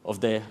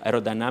 of the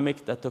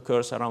aerodynamic that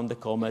occurs around the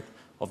comet,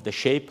 of the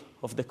shape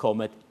of the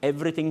comet,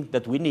 everything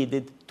that we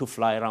needed to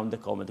fly around the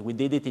comet. We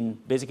did it in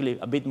basically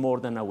a bit more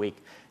than a week.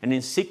 And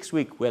in 6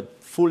 weeks, we had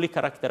fully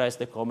characterized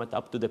the comet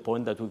up to the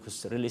point that we could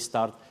really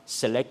start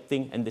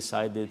selecting and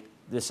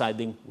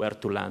deciding where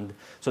to land.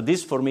 So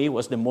this, for me,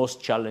 was the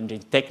most challenging,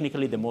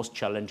 technically the most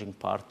challenging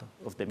part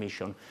of the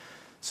mission.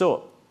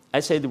 So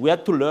I said we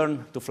had to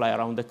learn to fly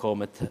around the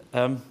comet.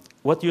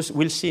 What you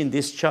will see in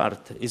this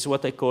chart is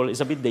what I call is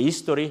a bit the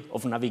history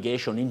of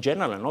navigation in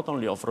general, not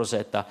only of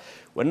Rosetta.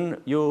 When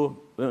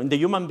the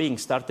human being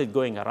started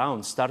going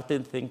around,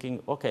 started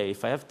thinking, okay,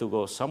 if I have to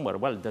go somewhere,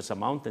 well, there's a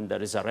mountain,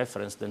 there is a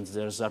reference, then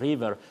there's a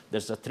river,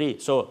 there's a tree.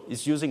 So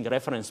it's using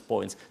reference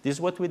points. This is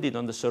what we did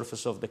on the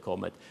surface of the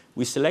comet.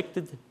 We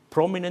selected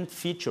prominent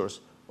features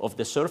of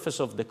the surface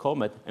of the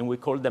comet, and we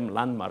called them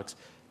landmarks.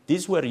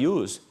 These were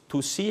used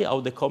to see how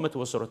the comet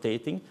was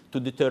rotating, to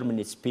determine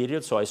its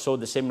period. So I saw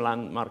the same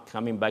landmark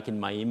coming back in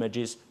my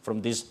images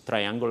from these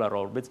triangular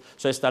orbits.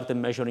 So I started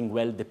measuring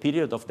well the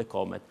period of the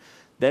comet.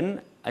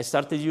 Then I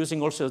started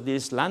using also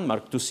this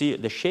landmark to see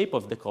the shape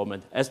of the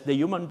comet. As the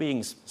human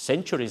beings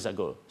centuries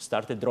ago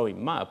started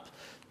drawing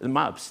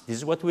maps, this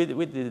is what we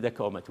did the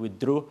comet. We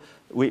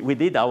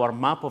did our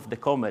map of the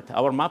comet.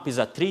 Our map is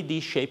a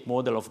 3D shape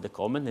model of the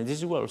comet, and this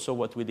is also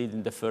what we did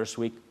in the first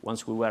week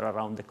once we were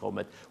around the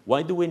comet.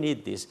 Why do we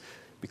need this?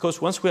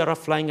 Because once we are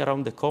flying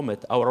around the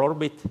comet, our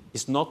orbit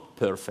is not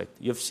perfect.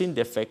 You've seen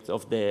the effect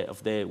of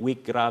the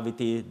weak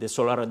gravity, the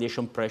solar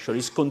radiation pressure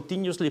is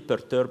continuously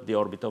perturbed the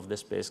orbit of the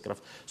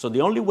spacecraft. So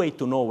the only way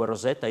to know where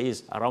Rosetta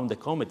is around the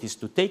comet is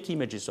to take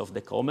images of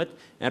the comet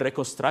and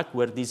reconstruct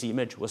where this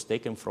image was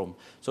taken from.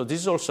 So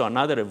this is also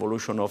another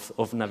evolution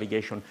of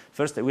navigation.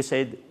 First, we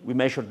said we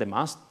measured the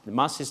mass. The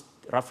mass is,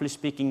 roughly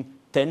speaking,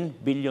 10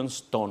 billion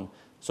tons.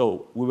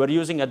 So we were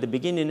using at the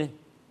beginning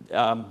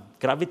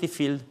gravity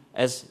field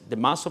as the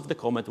mass of the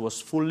comet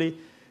was fully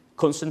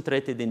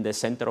concentrated in the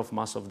center of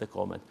mass of the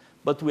comet.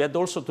 But we had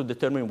also to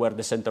determine where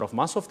the center of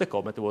mass of the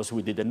comet was.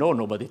 We didn't know,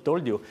 nobody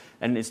told you.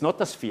 And it's not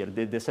a sphere.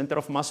 The center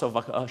of mass of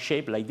a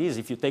shape like this,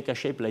 if you take a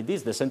shape like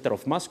this, the center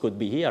of mass could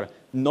be here,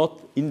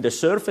 not in the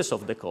surface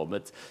of the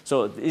comet.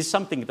 So it's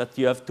something that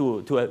you have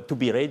to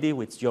be ready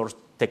with your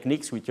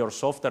techniques, with your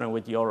software, and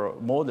with your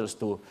models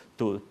to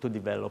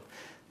develop.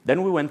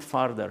 Then we went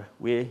further.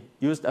 We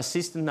used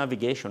assisted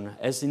navigation.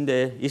 As in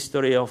the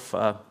history of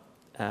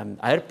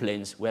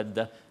airplanes, we had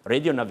the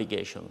radio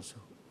navigations.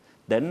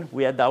 Then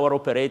we had our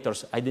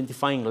operators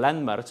identifying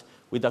landmarks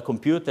with a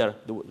computer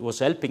that was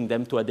helping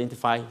them to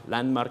identify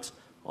landmarks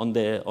on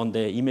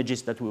the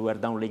images that we were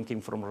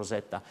downlinking from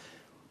Rosetta.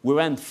 We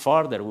went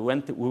further.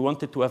 We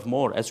wanted to have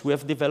more. As we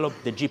have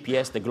developed the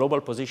GPS, the Global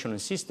Positioning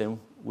System,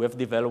 we have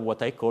developed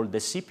what I call the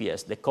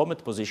CPS, the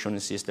Comet Positioning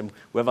System.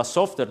 We have a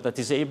software that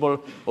is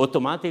able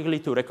automatically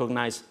to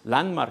recognize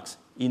landmarks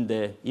in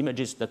the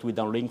images that we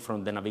downlink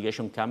from the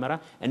navigation camera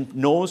and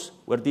knows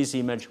where this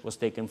image was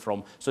taken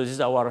from. So this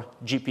is our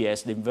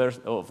GPS, the inverse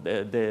of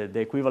the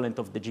equivalent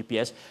of the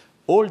GPS.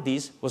 All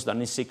this was done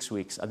in 6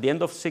 weeks. At the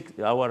end of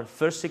our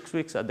first 6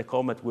 weeks at the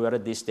comet, we were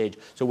at this stage.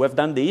 So we have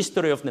done the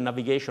history of the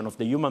navigation of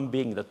the human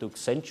being that took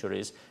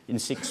centuries in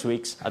 6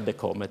 weeks at the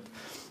comet.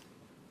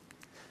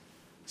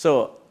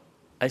 So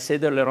I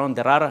said earlier on,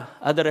 there are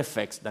other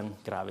effects than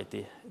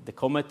gravity. The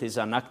comet is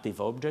an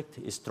active object.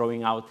 It's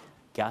throwing out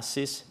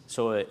gases,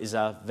 so it's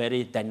a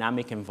very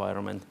dynamic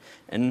environment.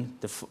 And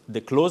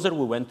the closer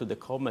we went to the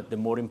comet, the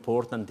more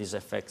important these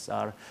effects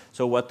are.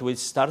 So what we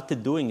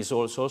started doing is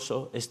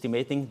also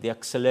estimating the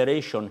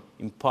acceleration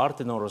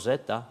imparted on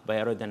Rosetta by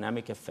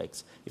aerodynamic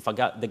effects. If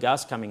the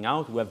gas coming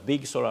out, we have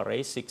big solar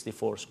arrays,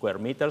 64 square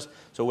meters,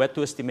 so we had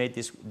to estimate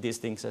these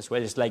things as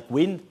well. It's like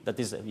wind that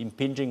is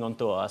impinging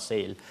onto our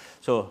sail.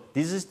 So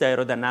this is the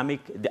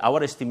aerodynamic,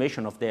 our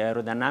estimation of the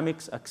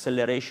aerodynamics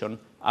acceleration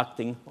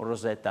acting on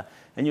Rosetta.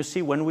 And you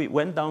see, when we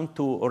went down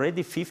to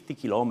already 50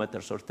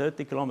 kilometers or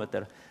 30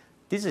 kilometers,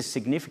 this is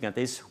significant.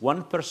 It's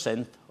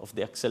 1% of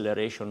the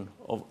acceleration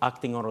of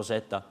acting on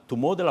Rosetta. To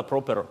model a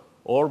proper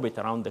orbit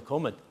around the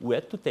comet, we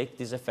had to take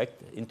this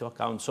effect into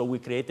account. So we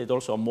created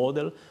also a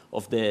model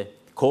of the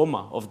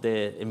coma of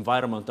the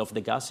environment of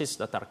the gases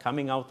that are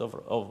coming out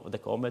of the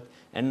comet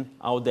and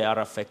how they are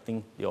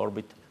affecting the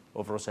orbit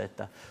of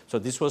Rosetta. So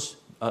this was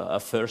a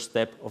first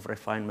step of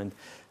refinement.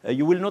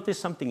 You will notice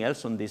something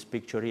else on this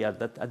picture here,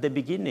 that at the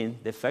beginning,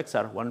 the effects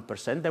are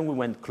 1%, then we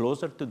went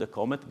closer to the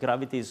comet,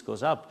 gravity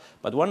goes up.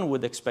 But one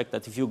would expect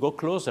that if you go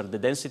closer, the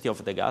density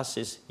of the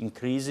gases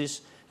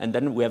increases, and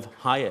then we have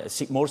higher,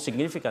 more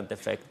significant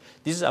effect.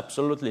 This is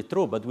absolutely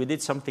true, but we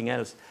did something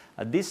else.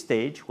 At this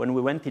stage, when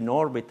we went in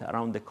orbit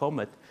around the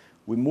comet,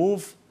 we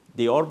moved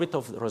the orbit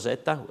of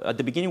Rosetta. At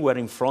the beginning, we were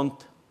in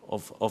front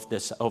of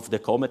the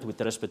comet with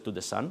respect to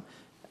the sun.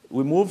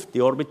 We moved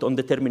the orbit on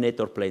the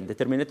terminator plane. The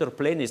terminator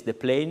plane is the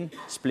plane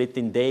split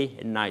in day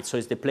and night, so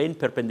it's the plane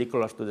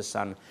perpendicular to the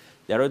sun.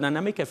 The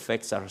aerodynamic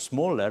effects are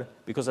smaller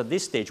because at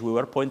this stage we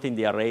were pointing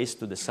the arrays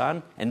to the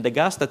sun, and the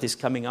gas that is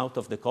coming out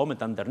of the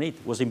comet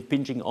underneath was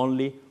impinging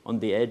only on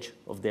the edge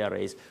of the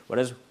arrays.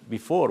 Whereas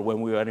before, when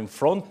we were in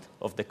front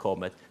of the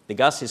comet, the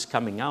gas is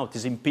coming out,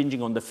 is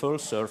impinging on the full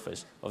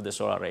surface of the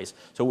solar arrays.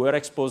 So we were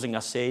exposing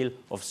a sail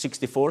of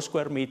 64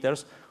 square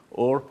meters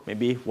or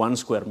maybe 1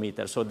 square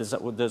meter. So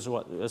there's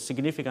a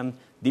significant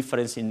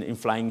difference in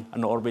flying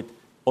an orbit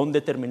on the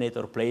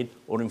terminator plane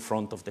or in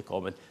front of the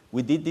comet.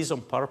 We did this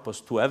on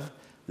purpose to have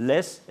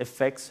less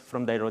effects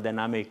from the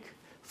aerodynamic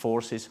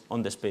forces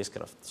on the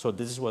spacecraft. So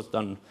this was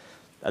done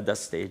at that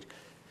stage.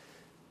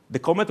 The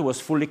comet was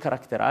fully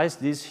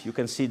characterized. This, you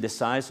can see the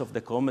size of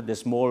the comet. The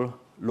small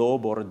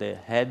lobe or the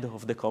head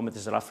of the comet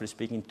is roughly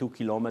speaking 2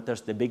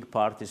 kilometers. The big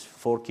part is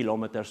 4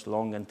 kilometers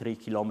long and 3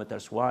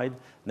 kilometers wide.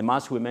 The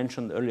mass we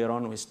mentioned earlier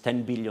on was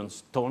 10 billion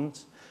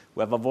tons.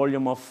 We have a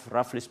volume of,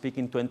 roughly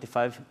speaking,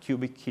 25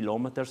 cubic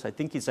kilometers. I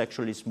think it's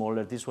actually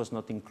smaller. This was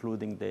not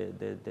including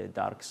the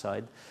dark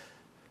side.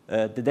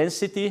 The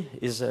density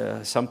is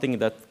something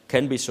that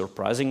can be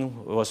surprising.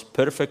 It was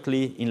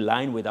perfectly in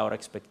line with our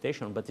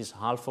expectation, but it's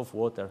half of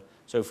water.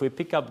 So if we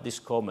pick up this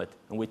comet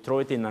and we throw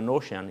it in an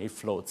ocean, it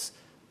floats.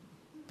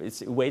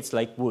 It weighs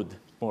like wood,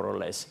 more or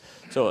less.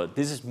 So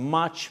this is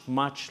much,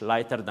 much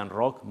lighter than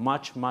rock,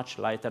 much, much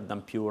lighter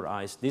than pure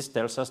ice. This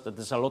tells us that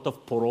there's a lot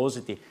of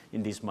porosity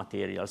in these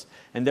materials.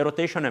 And the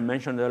rotation I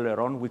mentioned earlier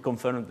on, we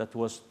confirmed that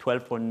was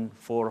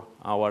 12.4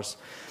 hours.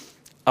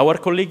 Our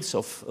colleagues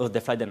of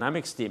the flight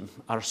dynamics team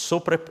are so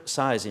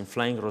precise in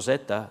flying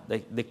Rosetta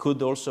that they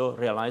could also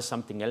realize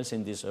something else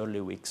in these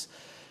early weeks.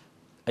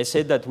 I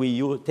said that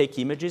we take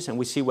images and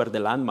we see where the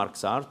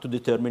landmarks are to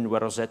determine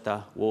where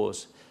Rosetta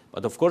was.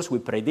 But of course, we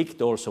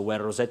predict also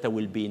where Rosetta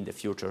will be in the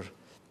future.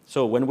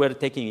 So when we're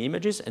taking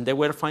images, and they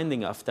were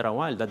finding after a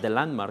while that the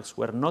landmarks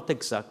were not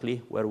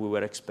exactly where we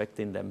were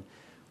expecting them.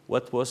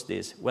 What was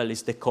this? Well,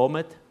 it's the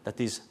comet that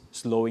is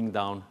slowing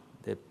down.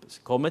 The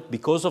comet,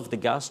 because of the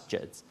gas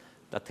jets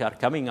that are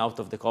coming out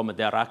of the comet,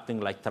 they are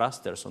acting like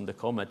thrusters on the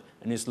comet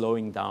and is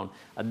slowing down.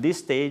 At this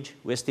stage,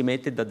 we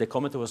estimated that the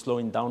comet was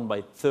slowing down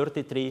by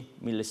 33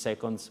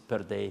 milliseconds per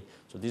day.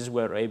 So this is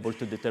where we're able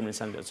to determine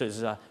something. So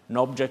it's an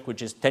object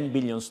which is 10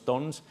 billion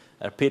tons,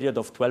 a period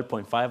of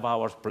 12.5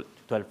 hours,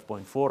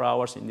 12.4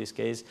 hours in this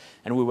case,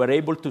 and we were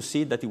able to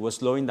see that it was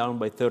slowing down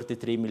by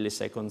 33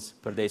 milliseconds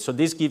per day. So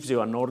this gives you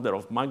an order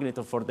of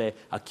magnitude for the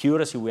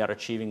accuracy we are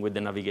achieving with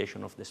the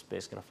navigation of the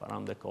spacecraft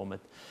around the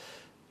comet.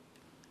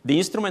 The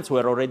instruments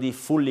were already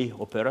fully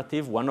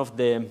operative. One of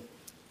the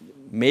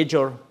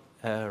major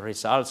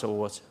results,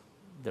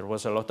 there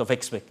was a lot of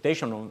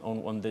expectation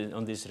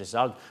on this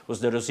result, was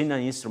the Rosina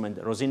instrument.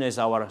 Rosina is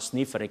our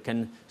sniffer. It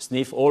can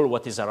sniff all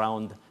what is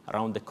around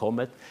the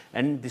comet,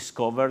 and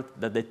discovered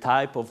that the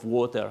type of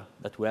water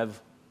that we have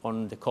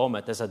on the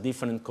comet has a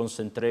different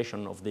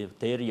concentration of the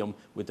deuterium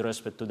with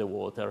respect to the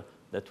water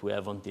that we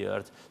have on the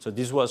Earth. So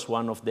this was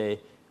one of the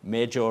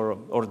major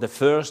or the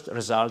first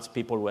results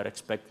people were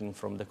expecting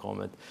from the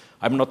comet.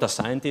 I'm not a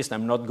scientist.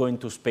 I'm not going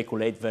to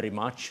speculate very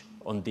much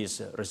on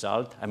this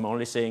result. I'm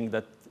only saying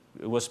that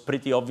it was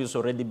pretty obvious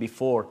already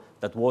before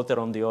that water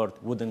on the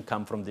Earth wouldn't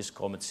come from this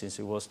comet since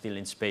it was still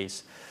in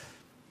space.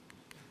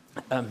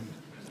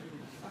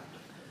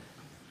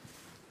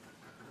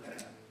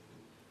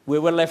 We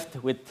were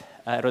left with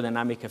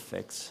aerodynamic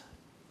effects.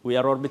 We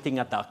are orbiting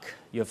a duck.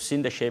 You have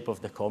seen the shape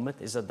of the comet.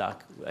 It's a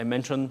duck. I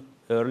mentioned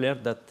earlier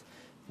that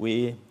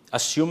we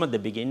assumed at the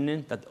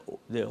beginning that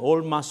the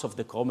whole mass of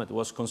the comet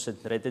was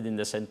concentrated in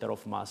the center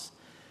of mass.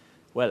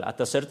 Well, at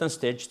a certain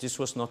stage, this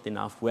was not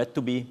enough. We had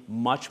to be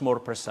much more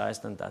precise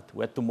than that.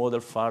 We had to model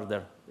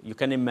further. You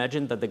can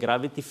imagine that the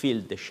gravity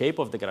field, the shape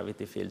of the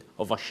gravity field,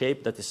 of a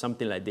shape that is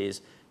something like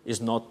this, is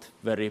not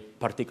very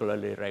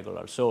particularly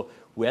regular. So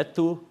we had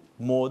to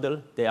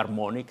model the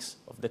harmonics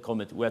of the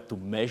comet. We had to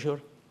measure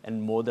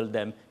and model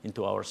them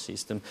into our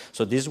system.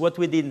 So this is what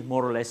we did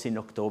more or less in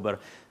October.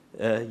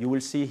 You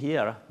will see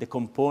here the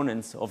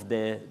components of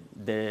the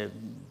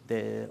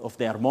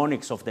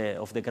harmonics of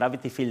the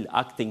gravity field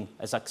acting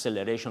as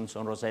accelerations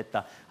on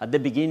Rosetta. At the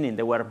beginning,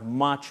 they were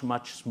much,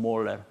 much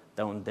smaller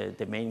than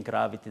the main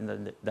gravity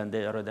than the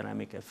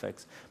aerodynamic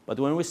effects. But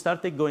when we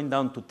started going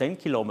down to 10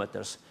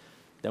 kilometers,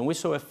 then we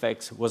saw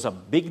effects. It was a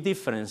big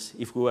difference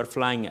if we were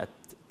flying at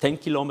 10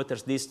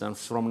 kilometers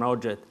distance from an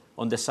object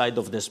on the side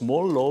of the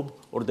small lobe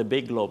or the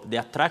big lobe. The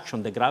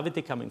attraction, the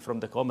gravity coming from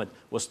the comet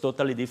was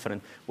totally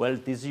different. Well,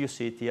 this you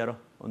see it here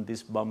on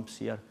these bumps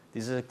here.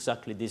 This is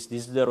exactly this.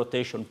 This is the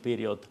rotation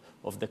period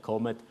of the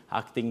comet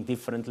acting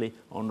differently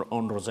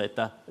on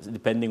Rosetta,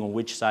 depending on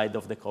which side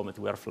of the comet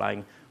we are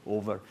flying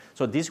over.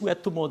 So this we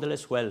had to model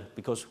as well,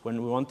 because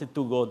when we wanted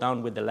to go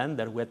down with the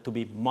lander, we had to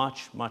be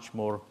much, much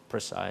more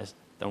precise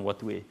than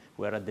what we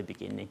were at the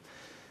beginning.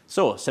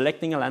 So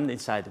selecting a landing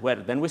site,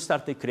 then we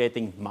started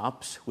creating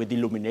maps with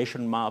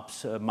illumination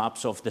maps,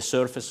 maps of the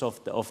surface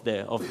of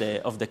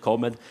the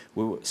comet.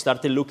 We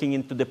started looking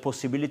into the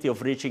possibility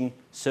of reaching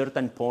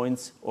certain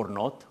points or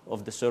not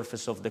of the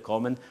surface of the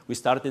comet. We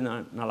started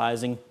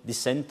analyzing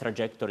descent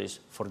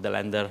trajectories for the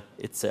lander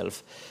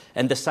itself.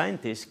 And the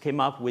scientists came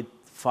up with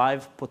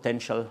 5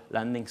 potential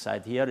landing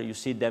sites. Here you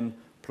see them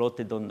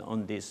plotted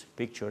on this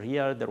picture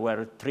here. There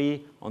were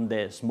 3 on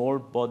the small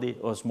body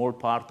or small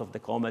part of the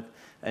comet,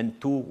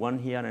 and 2, one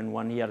here and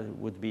one here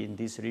would be in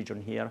this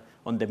region here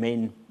on the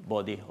main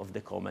body of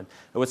the comet.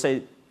 I would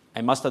say,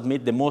 I must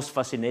admit, the most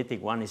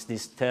fascinating one is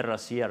this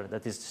terrace here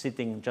that is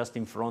sitting just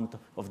in front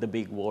of the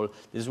big wall.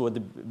 This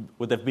would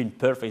have been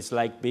perfect. It's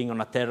like being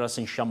on a terrace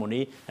in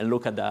Chamonix and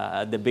look at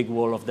the big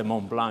wall of the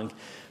Mont Blanc.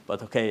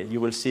 But okay,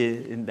 you will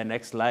see in the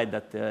next slide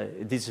that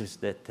this is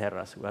the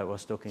terrace I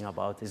was talking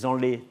about. It's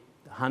only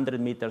 100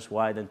 meters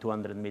wide and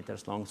 200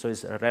 meters long, so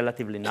it's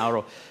relatively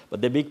narrow.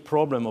 But the big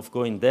problem of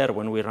going there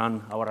when we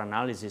ran our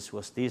analysis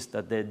was this,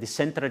 that the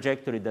descent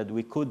trajectory that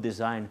we could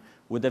design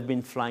would have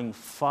been flying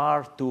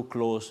far too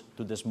close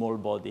to the small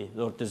body,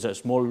 or to the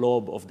small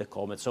lobe of the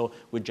comet. So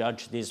we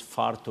judged this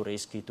far too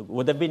risky.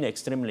 Would have been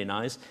extremely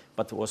nice,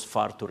 but it was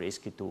far too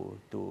risky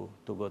to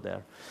go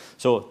there.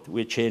 So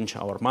we changed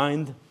our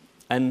mind.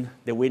 And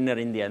the winner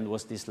in the end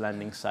was this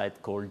landing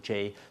site called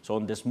J. So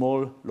on the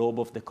small lobe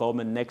of the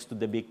comet next to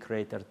the big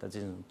crater that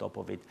is on top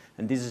of it.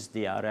 And this is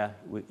the area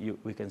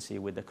we can see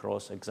with the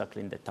cross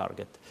exactly in the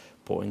target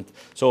point.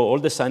 So all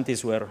the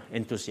scientists were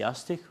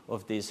enthusiastic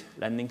of this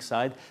landing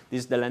site. This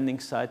is the landing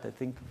site, I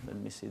think. Let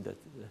me see that.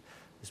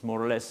 It's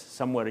more or less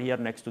somewhere here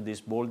next to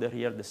this boulder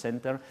here, the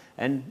center.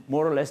 And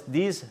more or less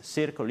this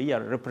circle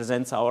here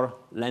represents our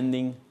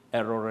landing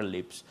error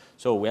ellipse.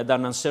 So we had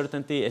an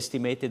uncertainty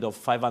estimated of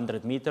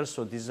 500 meters,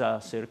 so this is a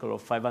circle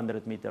of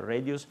 500-meter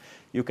radius.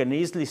 You can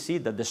easily see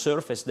that the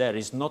surface there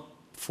is not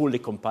fully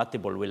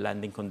compatible with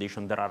landing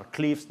conditions. There are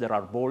cliffs, there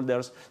are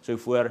boulders, so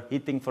if we were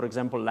hitting, for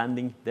example,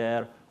 landing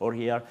there or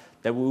here,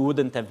 then we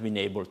wouldn't have been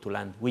able to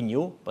land. We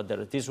knew,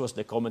 but this was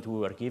the comet we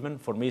were given.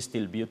 For me, it's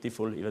still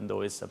beautiful, even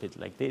though it's a bit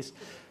like this.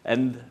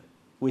 And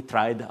we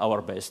tried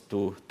our best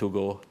to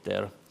go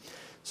there.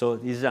 So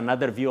this is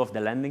another view of the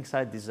landing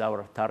site. This is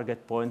our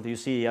target point. You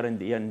see here,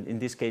 in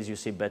this case, you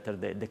see better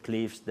the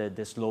cliffs,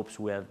 the slopes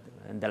we had.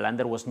 And the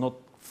lander was not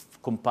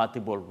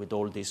compatible with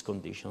all these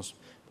conditions.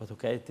 But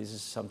okay, this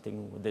is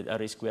something, a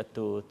risk we had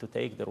to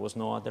take. There was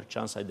no other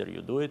chance. Either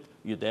you do it,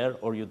 you dare,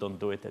 or you don't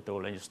do it at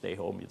all and you stay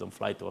home. You don't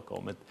fly to a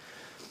comet.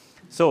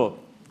 So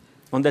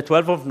on the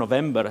 12th of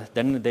November,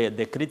 then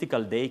the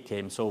critical day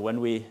came. So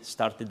when we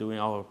started doing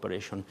our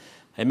operation,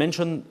 I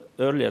mentioned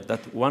earlier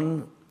that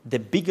the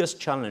biggest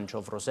challenge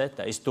of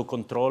Rosetta is to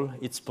control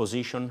its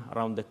position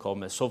around the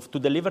comet. So to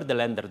deliver the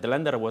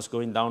lander was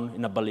going down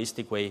in a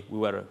ballistic way. We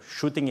were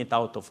shooting it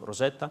out of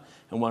Rosetta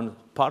and one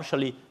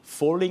partially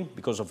falling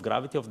because of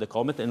gravity of the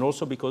comet and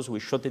also because we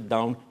shot it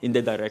down in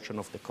the direction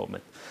of the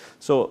comet.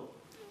 So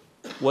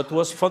what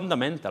was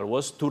fundamental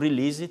was to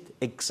release it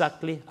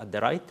exactly at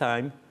the right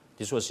time.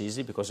 This was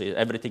easy because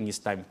everything is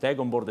time tag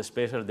on board the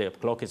spacer. The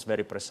clock is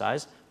very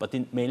precise, but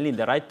mainly in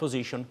the right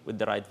position with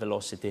the right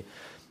velocity.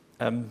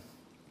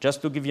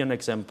 Just to give you an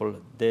example,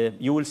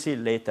 you will see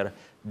later,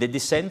 the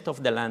descent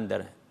of the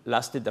lander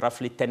lasted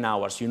roughly 10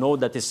 hours. You know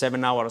that is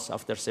 7 hours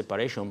after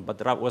separation,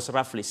 but was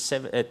roughly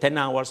 10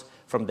 hours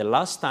from the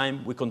last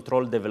time we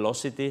controlled the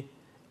velocity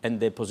and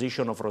the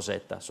position of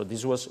Rosetta. So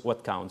this was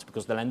what counts,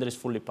 because the lander is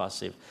fully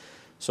passive.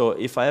 So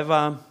if I have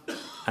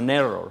an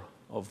error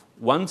of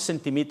 1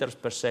 centimeters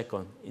per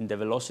second in the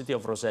velocity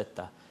of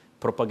Rosetta,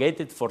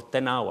 propagated for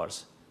 10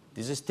 hours,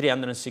 this is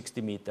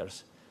 360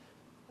 meters.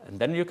 And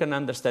then you can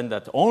understand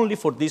that only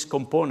for this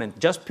component,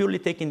 just purely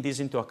taking this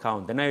into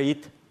account, then I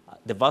hit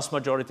the vast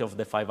majority of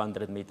the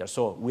 500 meters.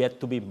 So we had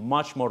to be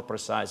much more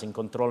precise in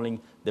controlling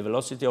the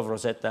velocity of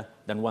Rosetta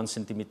than 1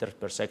 centimeter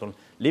per second,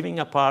 leaving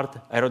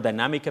apart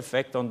aerodynamic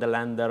effect on the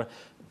lander,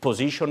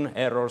 position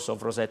errors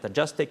of Rosetta.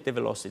 Just take the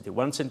velocity,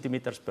 1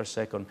 centimeter per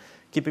second.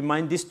 Keep in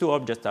mind these two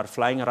objects are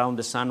flying around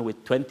the sun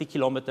with 20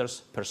 kilometers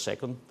per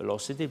second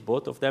velocity,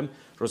 both of them.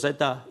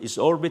 Rosetta is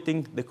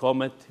orbiting the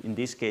comet, in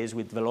this case,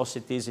 with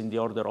velocities in the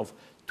order of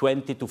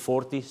 20 to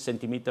 40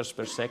 centimeters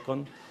per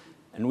second.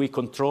 And we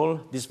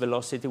control this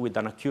velocity with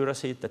an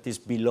accuracy that is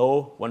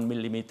below 1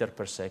 millimeter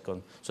per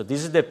second. So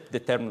this is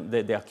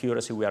the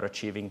accuracy we are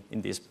achieving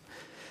in this.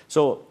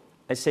 So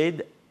I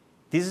said,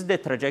 this is the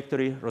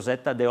trajectory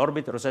Rosetta, the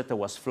orbit Rosetta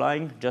was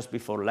flying just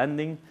before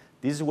landing.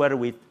 This is where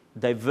we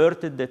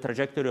diverted the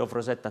trajectory of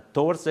Rosetta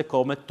towards the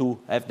comet to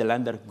have the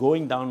lander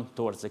going down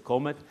towards the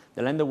comet.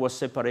 The lander was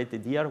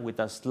separated here with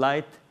a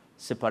slight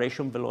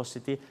separation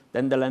velocity.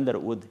 Then the lander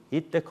would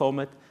hit the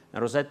comet.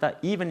 And Rosetta,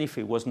 even if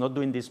it was not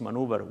doing this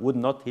maneuver, would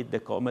not hit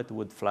the comet,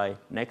 would fly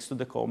next to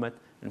the comet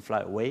and fly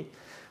away.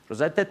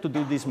 Rosetta had to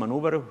do this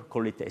maneuver, we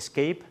call it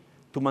escape,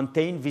 to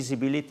maintain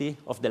visibility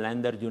of the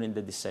lander during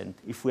the descent.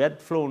 If we had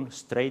flown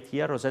straight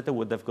here, Rosetta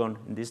would have gone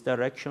in this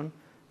direction,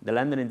 the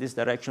lander in this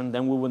direction,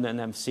 then we wouldn't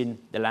have seen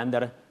the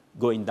lander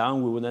going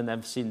down, we wouldn't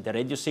have seen the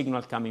radio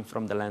signal coming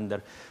from the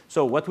lander.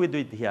 So what we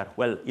did here?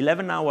 Well,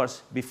 11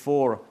 hours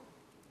before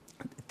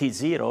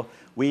T0,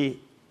 we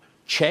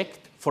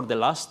checked for the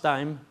last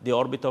time the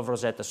orbit of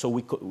Rosetta. So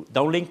we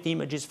downlinked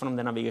images from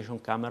the navigation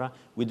camera.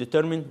 We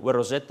determined where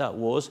Rosetta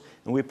was,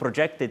 and we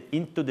projected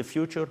into the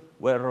future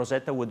where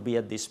Rosetta would be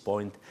at this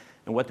point.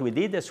 And what we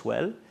did as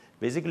well,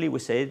 basically we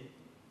said,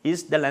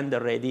 is the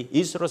lander ready?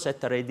 Is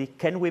Rosetta ready?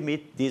 Can we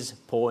meet this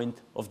point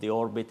of the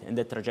orbit and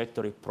the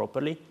trajectory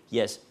properly?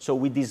 Yes. So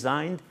we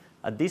designed,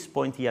 at this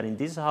point here, in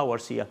these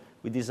hours here,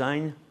 we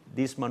designed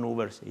these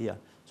maneuvers here.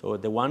 So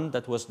the one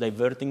that was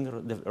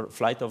diverting the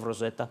flight of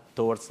Rosetta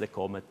towards the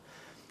comet.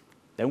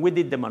 Then we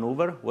did the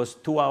maneuver, was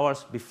 2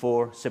 hours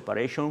before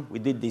separation. We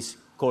did this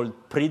called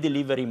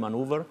pre-delivery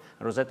maneuver.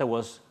 Rosetta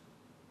was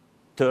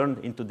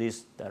turned into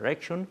this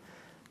direction.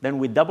 Then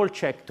we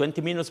double-checked,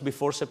 20 minutes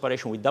before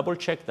separation, we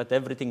double-checked that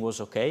everything was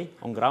okay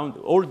on ground.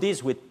 All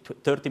this with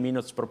 30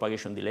 minutes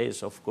propagation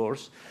delays, of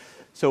course.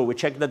 So we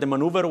checked that the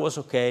maneuver was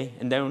okay,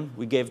 and then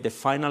we gave the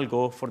final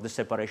go for the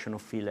separation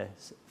of Philae.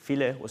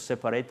 Philae was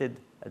separated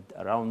at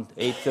around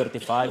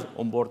 8:35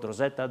 on board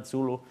Rosetta,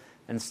 Zulu,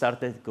 and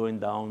started going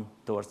down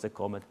towards the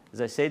comet.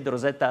 As I said,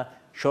 Rosetta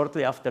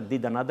shortly after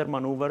did another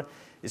maneuver.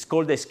 It's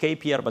called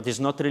escape here, but it's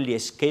not really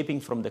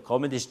escaping from the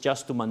comet. It's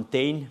just to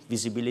maintain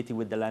visibility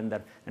with the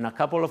lander. And a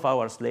couple of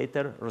hours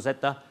later,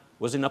 Rosetta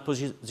was in a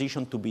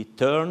position to be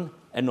turned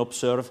and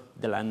observe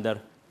the lander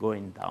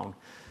going down.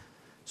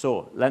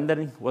 So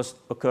landing was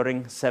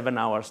occurring 7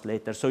 hours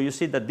later. So you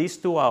see that these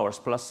 2 hours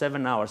plus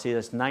 7 hours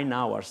is 9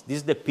 hours. This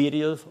is the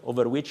period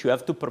over which you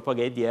have to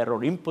propagate the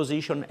error in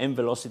position and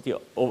velocity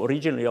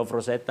originally of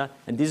Rosetta.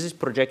 And this is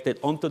projected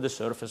onto the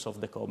surface of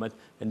the comet.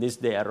 And this is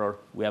the error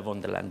we have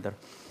on the lander.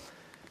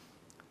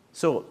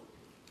 So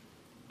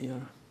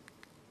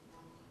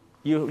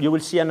you will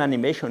see an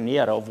animation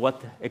here of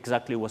what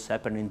exactly was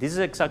happening. This is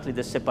exactly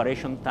the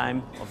separation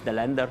time of the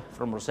lander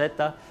from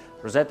Rosetta.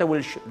 Rosetta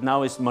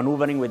now is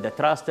maneuvering with the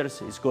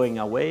thrusters, is going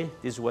away.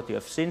 This is what you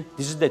have seen.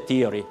 This is the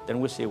theory.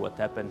 Then we'll see what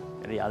happened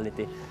in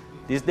reality.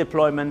 This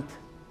deployment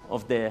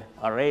of the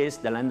arrays,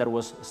 the lander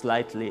was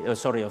slightly,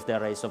 of the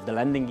arrays, of the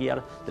landing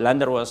gear. The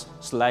lander was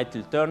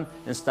slightly turned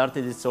and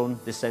started its own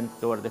descent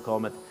toward the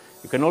comet.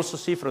 You can also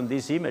see from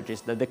these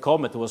images that the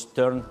comet was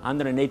turned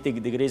 180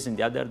 degrees in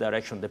the other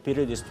direction. The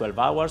period is 12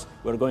 hours.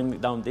 We're going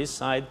down this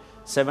side.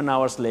 7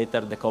 hours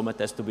later, the comet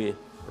has to be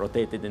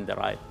rotated in the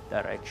right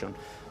direction.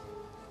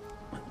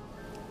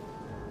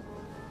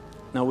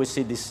 Now we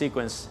see this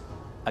sequence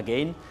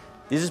again.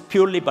 This is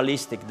purely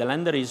ballistic. The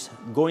lander is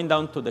going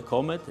down to the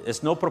comet.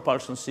 There's no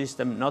propulsion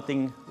system,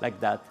 nothing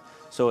like that.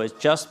 So it's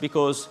just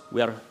because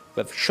we have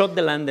shot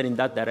the lander in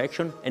that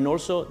direction, and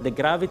also the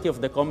gravity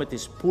of the comet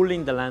is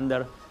pulling the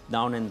lander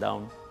down and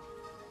down.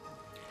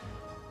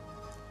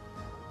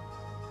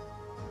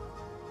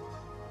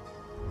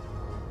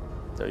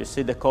 So you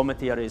see the comet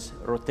here is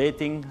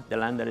rotating. The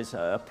lander is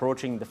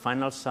approaching the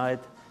final side.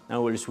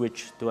 Now we'll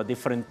switch to a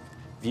different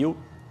view.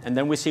 And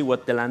then we see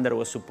what the lander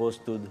was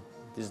supposed to do.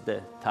 This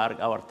is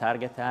our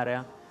target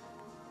area.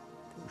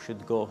 We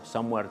should go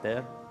somewhere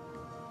there.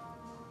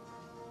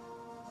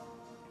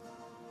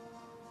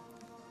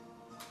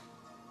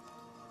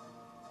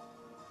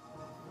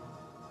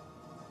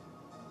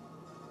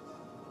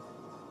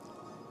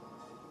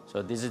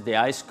 So this is the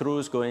ice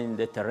screws going in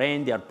the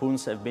terrain. The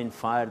harpoons have been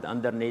fired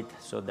underneath,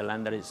 so the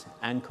lander is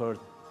anchored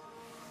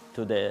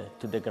to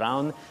the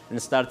ground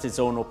and starts its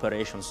own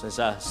operations. There's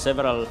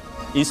several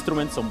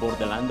instruments on board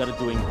the lander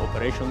doing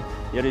operation.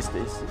 Here is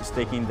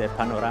taking the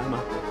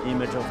panorama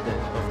image of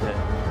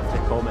the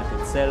comet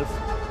itself.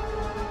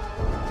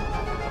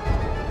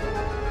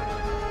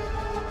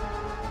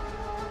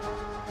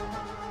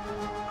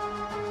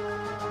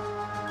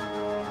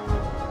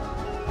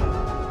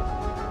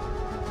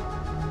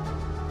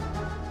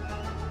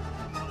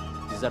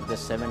 These are the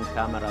 7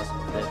 cameras,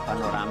 the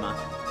panorama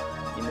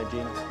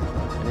imaging,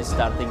 and it's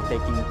starting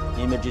taking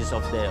images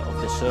of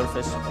the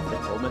surface of the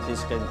comet.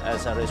 This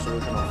has a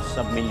resolution of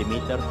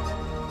sub-millimeter,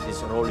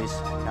 this Rollis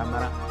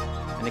camera,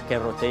 and it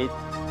can rotate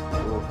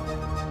to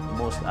the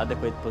most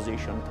adequate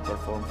position to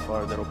perform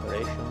further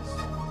operations.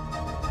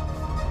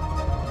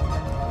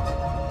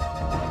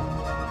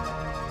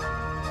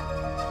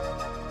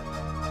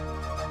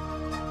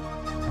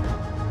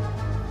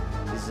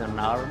 This is an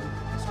arm.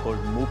 It's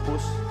called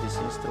MUPUS. This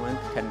instrument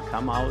can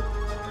come out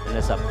and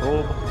as a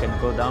probe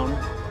can go down,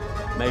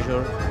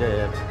 measure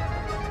the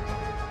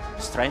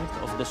strength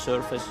of the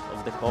surface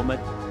of the comet,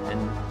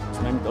 and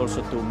it's meant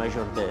also to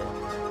measure the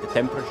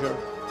temperature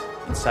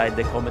inside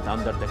the comet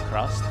under the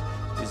crust.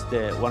 Is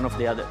one of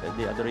the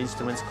other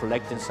instruments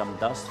collecting some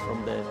dust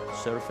from the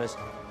surface,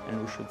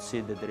 and we should see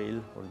the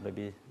drill, or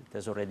maybe it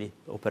has already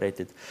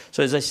operated.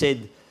 So as I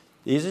said,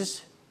 this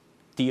is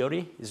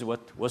theory, is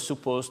what was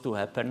supposed to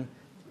happen.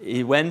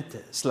 It went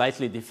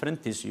slightly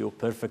different, as you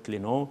perfectly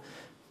know.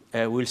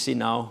 We'll see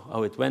now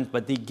how it went,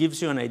 but it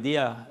gives you an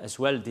idea as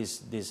well,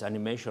 this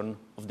animation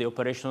of the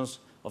operations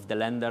of the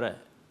lander,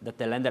 that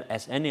the lander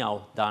has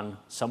anyhow done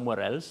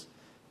somewhere else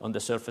on the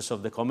surface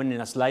of the comet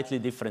in a slightly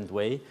different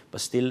way, but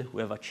still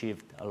we have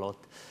achieved a lot.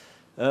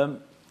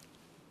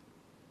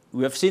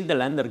 We have seen the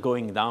lander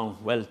going down.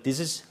 Well, this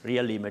is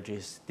real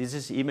images. This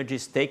is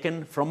images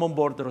taken from on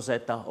board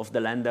Rosetta of the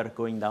lander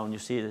going down. You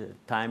see the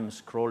time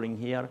scrolling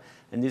here.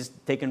 And this is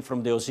taken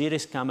from the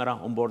OSIRIS camera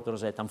on board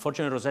Rosetta.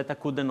 Unfortunately, Rosetta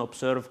couldn't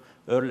observe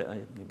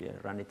maybe I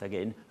run it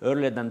again,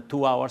 earlier than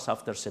 2 hours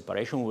after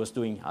separation. We was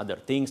doing other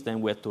things. Then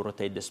we had to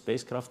rotate the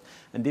spacecraft.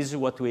 And this is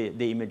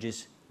the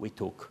images we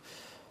took.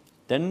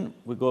 Then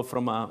we go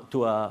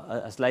to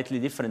a slightly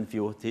different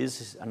view. This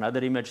is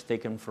another image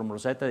taken from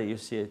Rosetta. You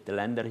see the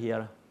lander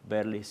here,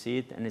 barely see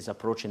it, and is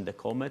approaching the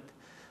comet.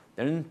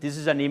 Then this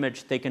is an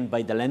image taken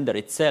by the lander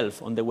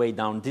itself on the way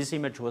down. This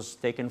image was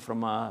taken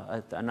from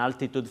at an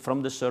altitude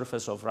from the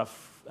surface of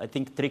I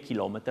think 3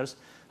 kilometers.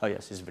 Oh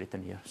yes, it's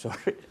written here.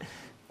 Sorry.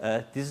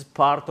 This is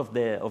part of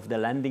the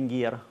landing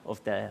gear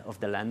of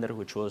the lander,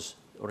 which was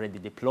already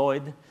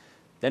deployed.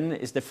 Then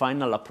is the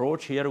final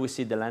approach. Here we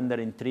see the lander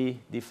in 3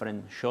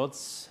 different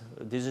shots.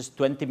 This is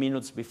 20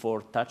 minutes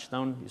before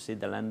touchdown. You see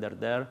the lander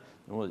there.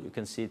 You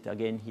can see it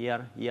again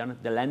here. Here,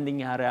 the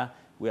landing area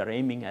we are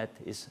aiming at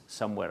is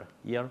somewhere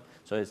here.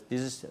 So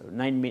this is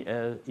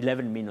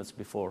 11 minutes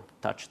before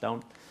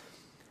touchdown.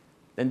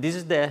 Then this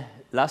is the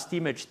last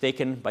image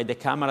taken by the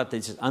camera that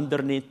is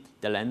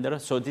underneath the lander.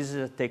 So this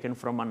is taken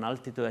from an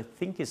altitude, I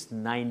think it's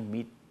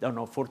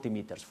 40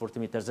 meters. 40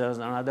 meters. There's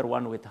another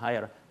one with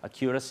higher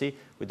accuracy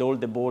with all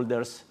the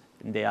boulders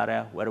in the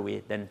area where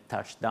we then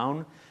touch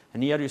down.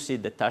 And here you see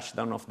the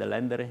touchdown of the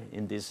lander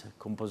in this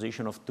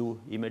composition of 2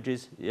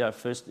 images. Yeah,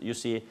 first you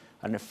see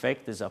an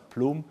effect, there's a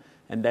plume,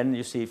 and then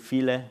you see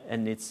Philae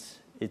and its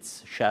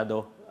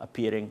shadow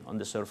appearing on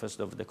the surface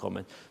of the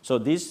comet. So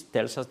this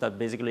tells us that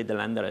basically the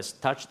lander has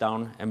touched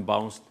down and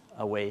bounced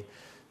away.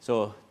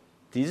 So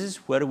this is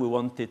where we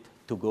wanted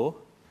to go.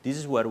 This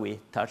is where we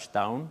touched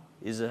down,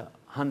 is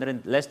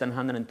less than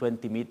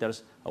 120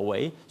 meters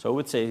away. So I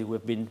would say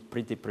we've been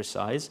pretty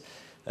precise.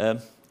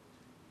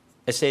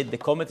 I said the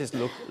comet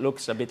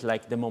looks a bit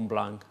like the Mont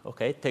Blanc.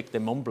 Okay, take the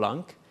Mont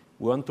Blanc.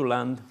 We want to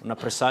land on a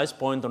precise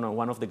point on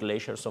one of the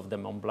glaciers of the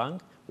Mont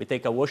Blanc. We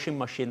take a washing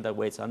machine that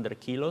weighs 100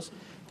 kilos.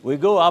 We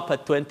go up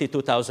at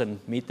 22,000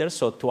 meters,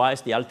 so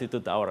twice the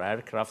altitude our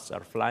aircrafts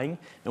are flying.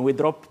 And we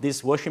drop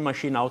this washing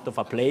machine out of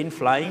a plane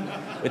flying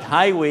with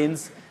high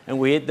winds, and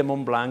we hit the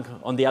Mont Blanc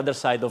on the other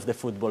side of the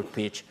football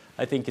pitch.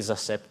 I think it's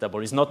acceptable.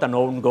 It's not an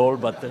own goal,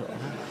 but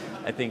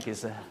I think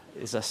it's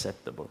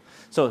acceptable.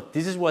 So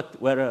this is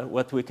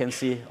what we can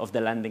see of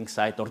the landing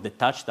site or the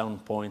touchdown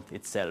point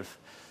itself.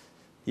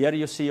 Here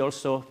you see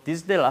also, this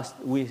is the last,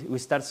 we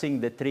start seeing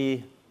the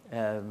 3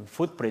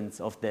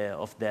 footprints of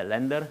the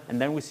lander, and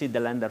then we see the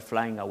lander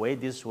flying away.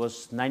 This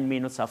was 9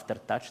 minutes after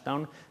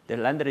touchdown. The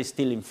lander is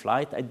still in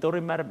flight. I don't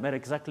remember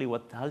exactly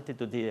what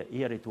altitude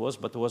here it was,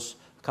 but it was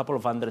a couple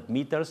of 100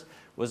 meters.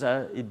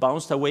 It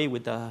bounced away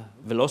with a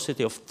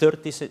velocity of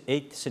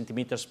 38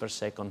 centimeters per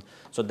second.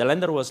 So the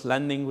lander was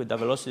landing with a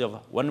velocity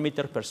of 1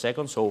 meter per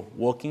second, so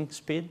walking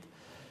speed.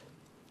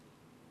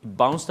 It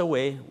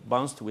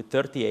bounced with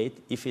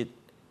 38.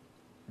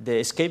 The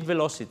escape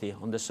velocity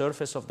on the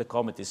surface of the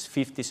comet is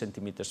 50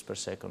 centimeters per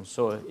second.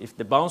 So if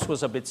the bounce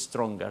was a bit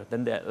stronger,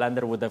 then the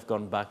lander would have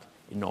gone back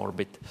in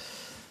orbit.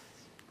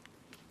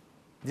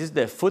 This is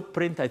the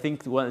footprint. I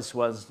think was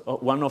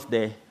one of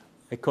the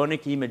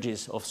iconic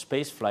images of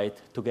spaceflight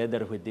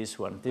together with this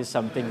one. This is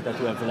something that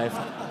we have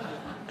left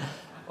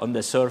on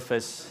the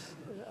surface.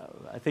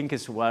 I think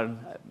it's one,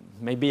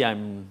 maybe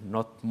I'm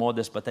not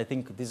modest, but I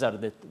think these are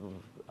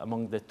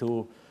among the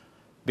two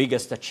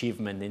biggest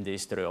achievements in the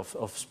history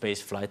of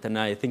space flight. And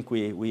I think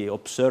we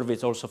observe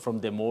it also from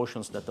the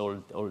emotions that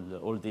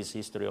all this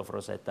history of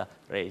Rosetta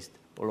raised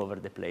all over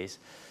the place.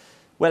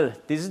 Well,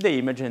 this is the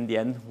image in the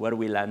end where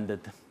we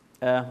landed.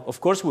 Of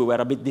course, we were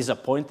a bit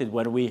disappointed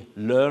when we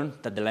learned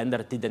that the lander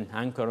didn't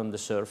anchor on the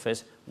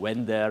surface,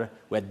 went there,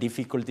 we had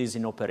difficulties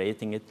in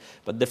operating it.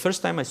 But the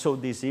first time I saw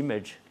this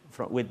image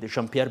with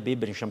Jean-Pierre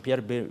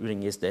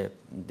Biebering is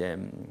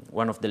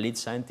one of the lead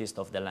scientists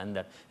of the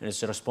lander and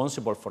is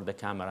responsible for the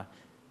camera.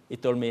 He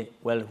told me,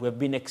 well, we have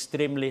been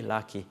extremely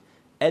lucky.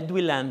 Had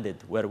we landed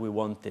where we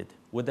wanted,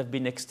 would have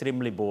been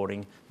extremely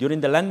boring. During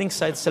the landing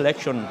site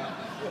selection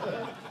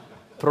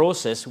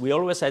process, we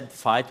always had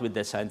fight with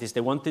the scientists.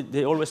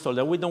 They always told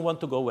us, we don't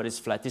want to go where it's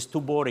flat, it's too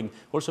boring.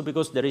 Also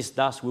because there is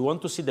dust, we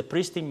want to see the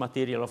pristine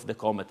material of the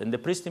comet. And the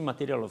pristine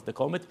material of the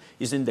comet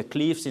is in the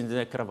cliffs, in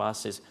the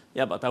crevasses.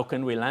 Yeah, but how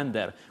can we land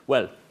there?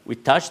 Well, we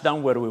touched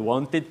down where we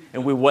wanted,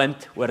 and we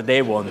went where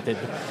they wanted.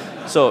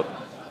 So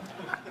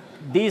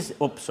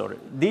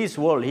this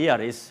wall here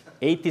is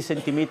 80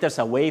 centimeters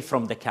away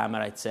from the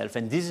camera itself,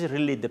 and this is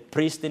really the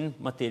pristine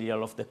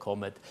material of the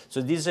comet.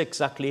 So this is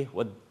exactly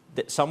what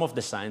some of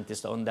the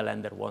scientists on the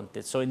lander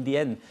wanted. So in the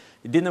end,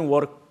 it didn't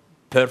work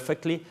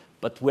perfectly,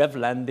 but we have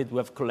landed, we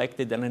have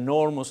collected an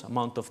enormous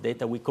amount of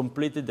data. We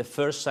completed the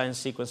first science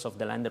sequence of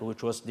the lander,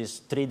 which was this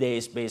 3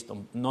 days based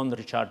on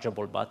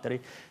non-rechargeable battery.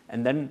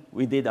 And then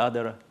we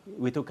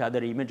took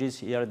other images.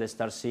 Here they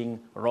start seeing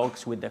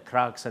rocks with the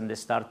cracks, and they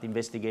start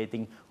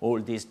investigating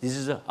all this. This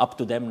is up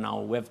to them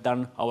now. We have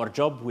done our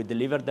job. We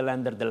delivered the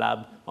lander, the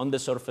lab, on the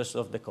surface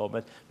of the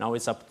comet. Now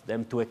it's up to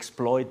them to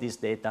exploit this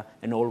data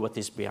and all what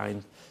is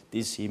behind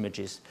these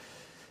images.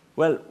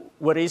 Well,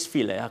 where is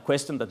Philae? A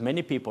question that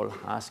many people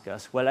ask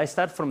us. Well, I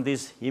start from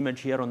this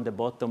image here on the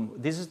bottom.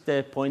 This is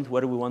the point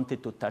where we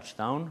wanted to touch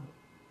down.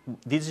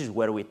 This is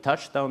where we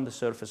touched down the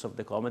surface of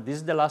the comet. This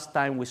is the last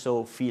time we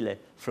saw Philae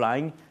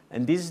flying,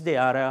 and this is the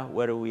area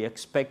where we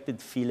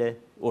expected Philae,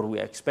 or we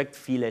expect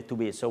Philae to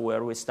be, so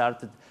where we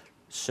started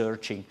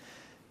searching.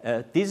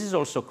 This is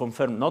also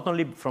confirmed not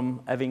only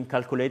from having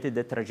calculated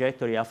the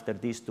trajectory after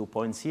these 2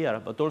 points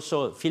here, but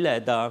also Philae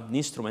had an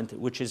instrument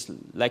which is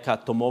like a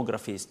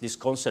tomography, this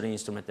CONSER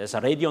instrument. There's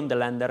a radio on the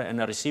lander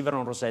and a receiver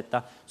on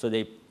Rosetta, so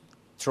they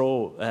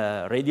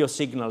throw radio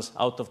signals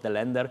out of the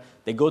lander.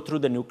 They go through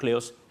the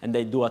nucleus, and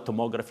they do a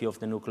tomography of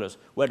the nucleus,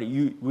 where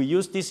we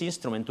use this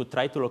instrument to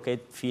try to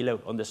locate Philae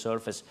on the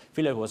surface.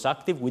 Philae was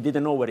active. We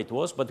didn't know where it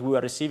was, but we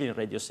were receiving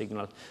radio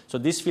signal. So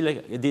this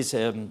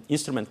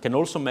instrument can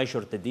also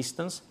measure the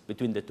distance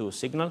between the two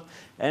signals,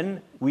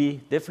 and we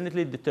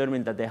definitely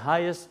determined that the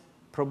highest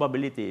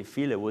probability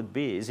Philae would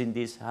be is in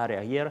this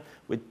area here,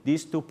 with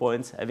these 2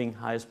 points having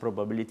highest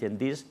probability, and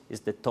this is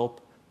the top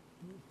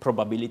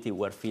probability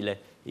where Philae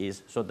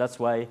is. So that's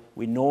why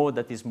we know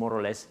that it's more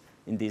or less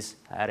in this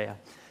area.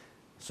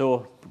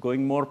 So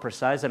going more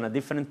precise and a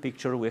different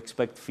picture, we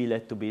expect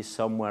Philae to be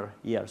somewhere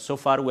here. So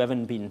far, we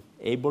haven't been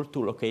able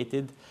to locate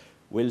it.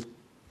 We'll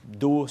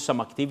do some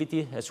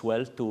activity as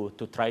well to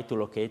try to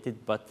locate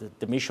it, but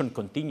the mission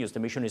continues. The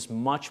mission is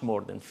much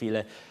more than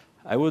Philae.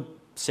 I would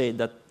say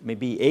that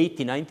maybe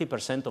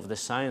 80–90% of the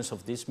science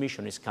of this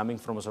mission is coming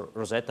from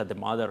Rosetta, the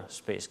mother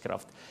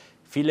spacecraft.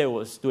 Philae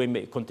was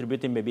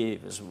contributing maybe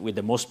with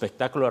the most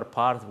spectacular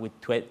part with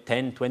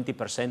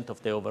 10–20%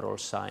 of the overall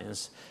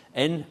science.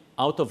 And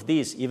out of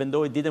this, even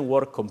though it didn't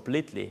work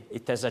completely,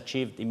 it has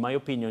achieved, in my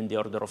opinion, the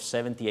order of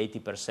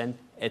 70–80%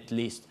 at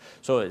least.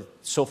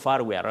 So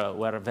far, we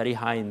are very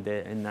high in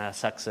the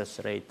success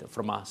rate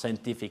from a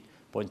scientific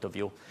point of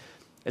view.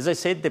 As I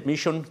said, the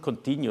mission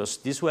continues.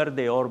 These were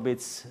the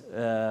orbits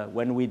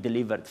when we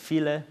delivered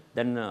Philae.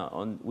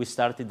 Then we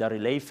started the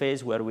relay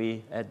phase where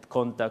we had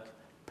contact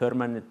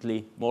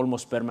permanently,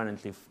 almost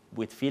permanently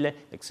with Philae,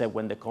 except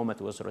when the comet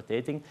was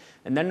rotating.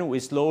 And then we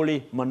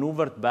slowly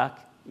maneuvered back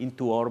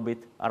into orbit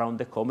around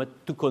the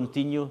comet to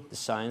continue the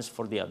science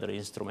for the other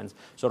instruments.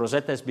 So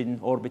Rosetta has been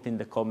orbiting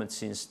the comet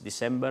since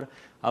December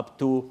up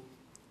to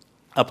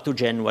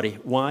January.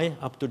 Why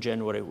up to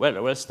January?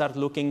 Well, we'll start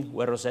looking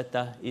where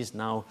Rosetta is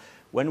now.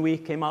 When we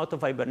came out of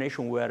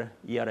hibernation, we were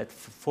here at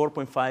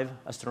 4.5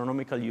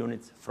 astronomical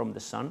units from the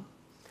sun.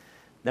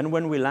 Then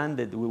when we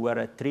landed, we were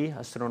at 3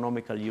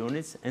 astronomical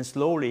units, and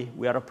slowly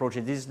we are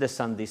approaching, this is the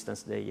sun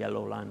distance, the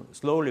yellow line.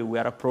 Slowly we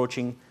are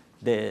approaching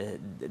the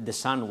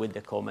sun with the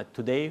comet.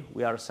 Today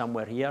we are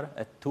somewhere here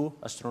at 2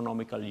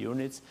 astronomical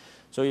units.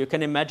 So you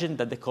can imagine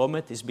that the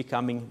comet is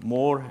becoming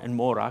more and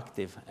more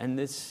active, and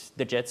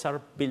the jets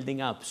are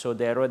building up. So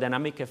the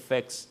aerodynamic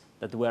effects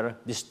that were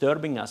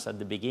disturbing us at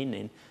the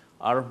beginning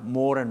are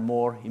more and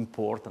more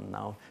important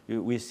now.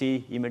 We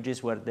see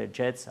images where the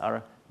jets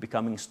are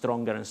becoming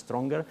stronger and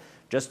stronger.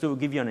 Just to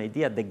give you an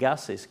idea, the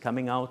gases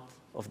coming out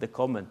of the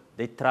comet,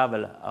 they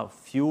travel a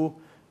few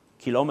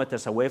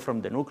kilometers away from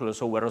the nucleus,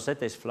 so where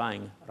Rosetta is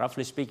flying,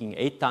 roughly speaking,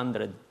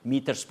 800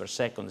 meters per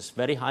second. It's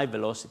very high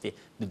velocity.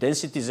 The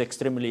density is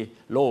extremely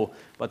low,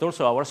 but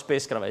also our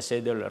spacecraft, I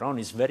said earlier on,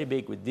 is very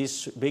big with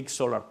these big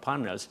solar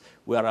panels.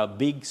 We are a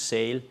big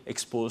sail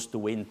exposed to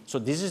wind. So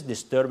this is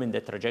disturbing the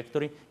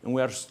trajectory, and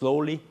we are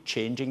slowly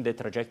changing the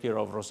trajectory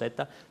of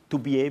Rosetta to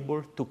be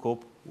able to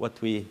cope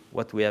what we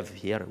have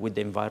here with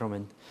the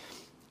environment.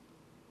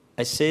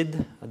 I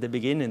said at the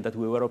beginning that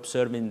we were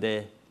observing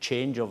the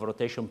change of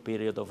rotation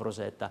period of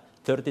Rosetta,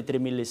 33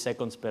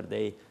 milliseconds per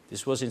day.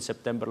 This was in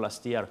September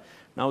last year.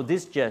 Now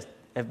these jets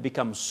have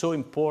become so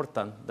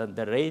important that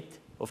the rate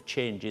of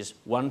change is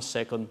 1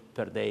 second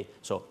per day.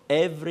 So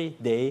every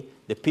day,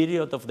 the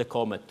period of the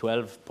comet,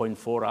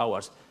 12.4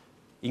 hours,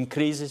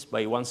 increases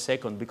by 1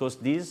 second because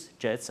these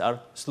jets are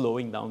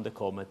slowing down the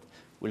comet.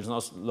 Will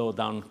not slow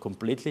down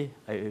completely,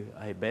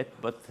 I bet,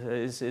 but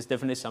it's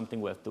definitely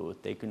something we have to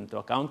take into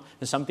account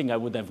and something I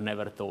would have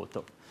never thought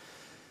of.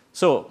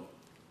 So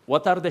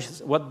what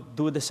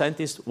do the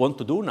scientists want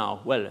to do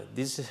now? Well,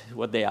 this is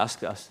what they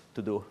ask us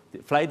to do,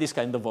 fly these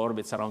kind of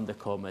orbits around the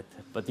comet.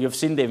 But you've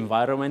seen the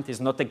environment is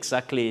not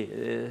exactly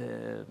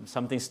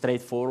something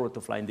straightforward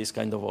to fly in this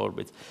kind of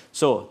orbits.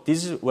 So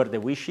this is where the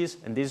wish is,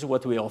 and this is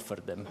what we offer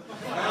them.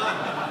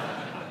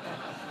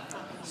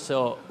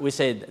 So we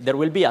said there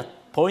will be a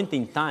point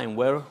in time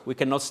where we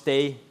cannot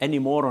stay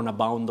anymore on a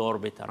bound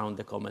orbit around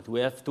the comet. We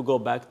have to go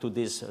back to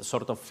these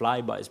sort of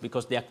flybys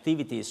because the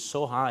activity is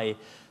so high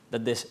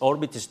that this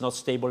orbit is not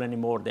stable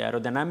anymore. The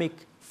aerodynamic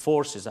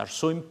forces are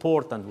so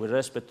important with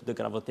respect to the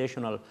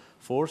gravitational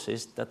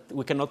forces that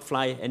we cannot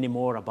fly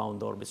anymore a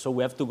bound orbit. So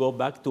we have to go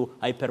back to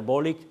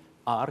hyperbolic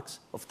arcs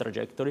of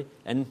trajectory,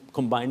 and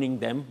combining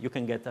them, you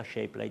can get a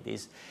shape like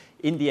this.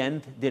 In the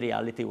end, the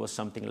reality was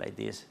something like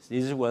this.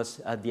 This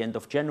was at the end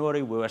of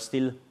January. We were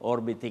still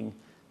orbiting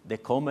the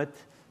comet.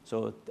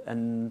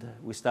 And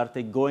we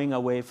started going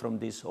away from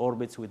these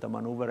orbits with a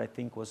maneuver, I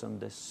think was on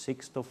the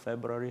 6th of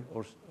February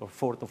or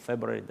 4th of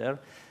February there.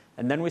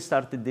 And then we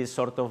started this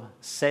sort of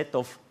set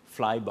of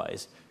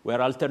flybys.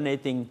 We're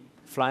alternating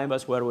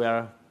flybys where we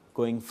are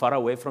going far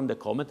away from the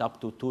comet,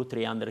 up to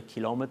 200-300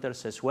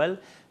 kilometers as well.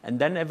 And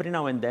then every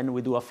now and then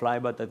we do a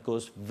flyby that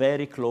goes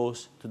very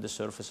close to the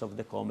surface of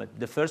the comet.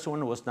 The first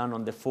one was done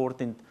on the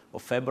 14th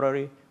of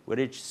February. We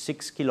reached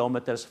 6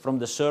 kilometers from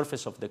the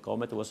surface of the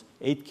comet. It was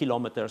 8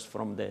 kilometers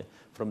from the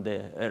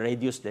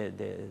radius,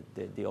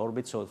 the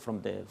orbit, so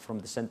from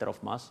the center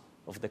of mass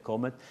of the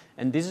comet.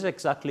 And this is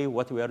exactly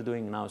what we are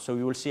doing now. So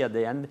you will see at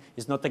the end,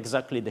 it's not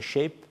exactly the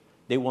shape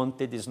they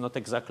wanted, it's not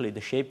exactly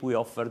the shape we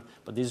offered,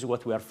 but this is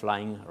what we are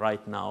flying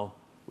right now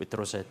with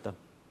Rosetta.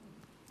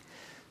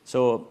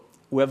 So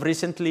we have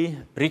recently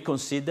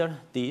reconsidered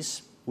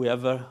this. We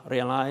have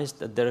realized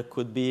that there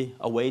could be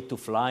a way to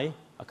fly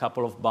a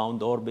couple of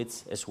bound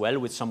orbits as well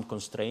with some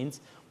constraints.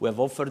 We have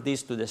offered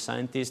this to the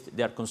scientists.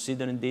 They are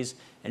considering this.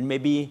 And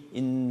maybe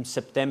in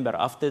September,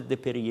 after the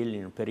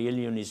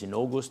perihelion is in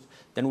August,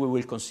 then we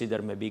will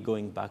consider maybe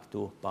going back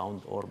to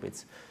bound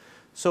orbits.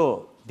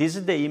 So this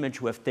is the image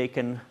we have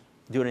taken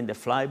during the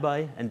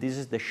flyby, and this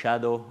is the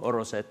shadow of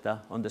Rosetta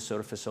on the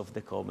surface of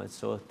the comet.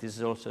 So this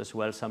is also as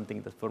well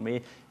something that for me,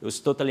 it was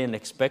totally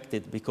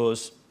unexpected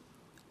because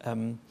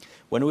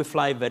when we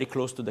fly very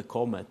close to the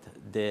comet,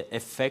 the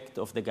effect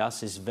of the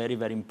gas is very,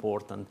 very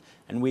important.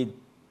 And we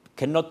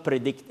cannot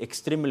predict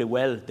extremely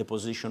well the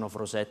position of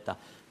Rosetta.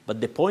 But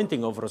the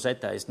pointing of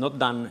Rosetta is not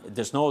done,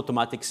 there's no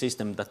automatic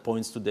system that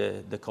points to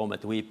the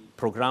comet. We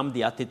program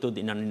the attitude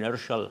in an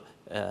inertial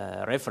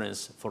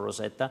reference for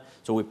Rosetta.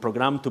 So we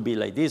program to be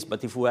like this,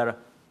 but if we were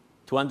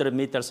 200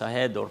 meters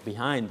ahead or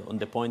behind on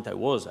the point I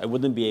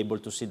wouldn't be able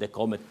to see the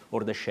comet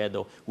or the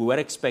shadow. We were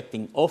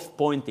expecting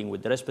off-pointing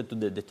with respect to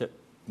the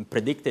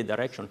predicted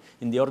direction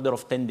in the order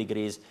of 10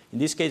 degrees. In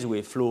this case,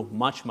 we flew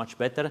much, much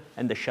better,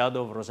 and the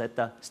shadow of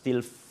Rosetta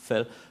still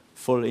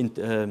fall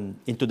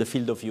into the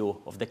field of view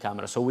of the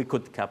camera, so we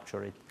could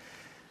capture it.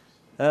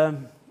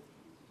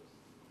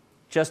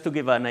 Just to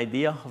give an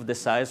idea of the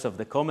size of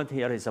the comet,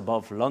 here is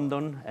above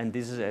London, and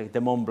this is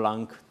the Mont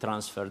Blanc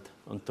transferred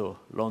onto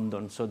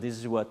London. So this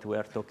is what we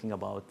are talking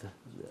about.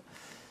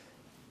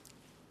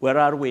 Where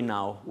are we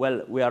now?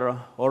 Well, we are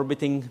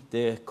orbiting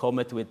the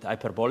comet with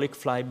hyperbolic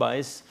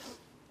flybys.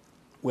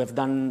 We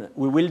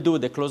will do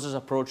the closest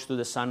approach to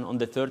the sun on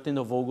the 13th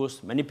of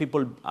August. Many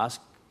people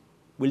ask,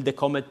 will the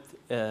comet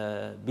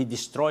be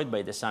destroyed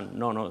by the sun?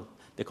 No.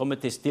 The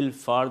comet is still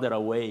farther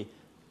away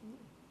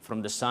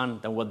from the sun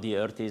than what the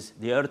Earth is.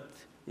 The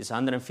Earth is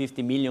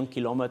 150 million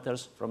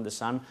kilometers from the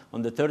sun.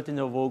 On the 13th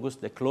of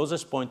August, the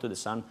closest point to the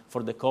sun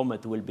for the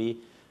comet will be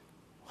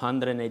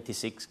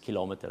 186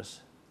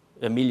 kilometers,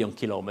 a million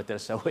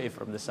kilometers away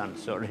from the sun,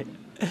 sorry.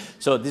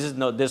 So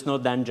there's no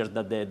danger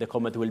that the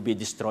comet will be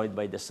destroyed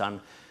by the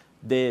sun.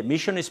 The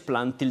mission is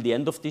planned till the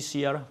end of this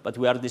year, but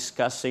we are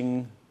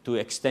discussing to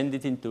extend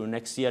it into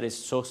next year. Is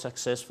so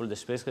successful. The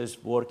spacecraft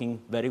is working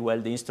very well.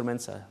 The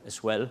instruments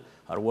as well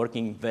are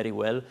working very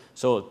well.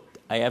 So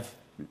I have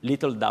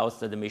little doubts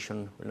that the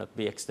mission will not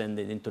be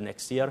extended into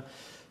next year.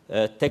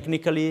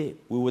 Technically,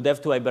 we would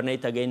have to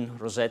hibernate again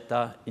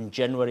Rosetta in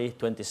January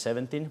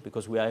 2017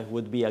 because we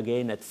would be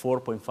again at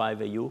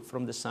 4.5 AU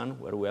from the sun,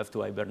 where we have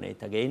to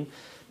hibernate again.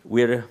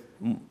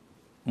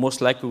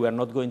 Most likely we are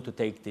not going to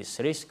take this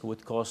risk. It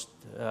would cost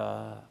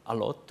a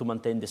lot to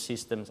maintain the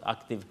systems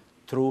active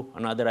through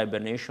another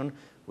hibernation,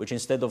 which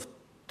instead of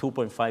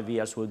 2.5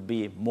 years would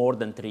be more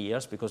than 3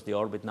 years because the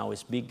orbit now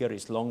is bigger,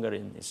 is longer,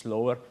 and is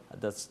lower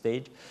at that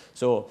stage.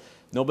 So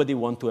nobody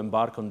wants to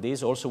embark on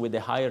this, also with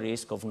the high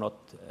risk of not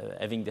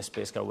having the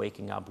spacecraft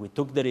waking up. We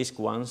took the risk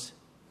once,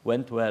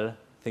 went well,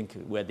 I think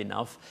we had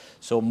enough.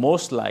 So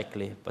most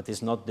likely, but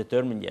it's not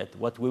determined yet,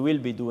 what we will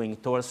be doing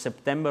towards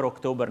September,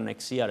 October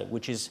next year,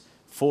 which is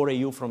 4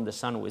 AU from the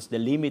sun, with the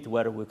limit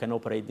where we can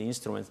operate the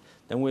instruments,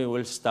 then we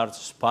will start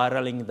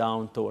spiraling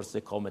down towards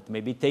the comet,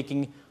 maybe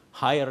taking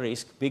higher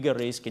risk, bigger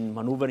risk in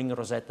maneuvering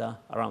Rosetta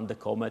around the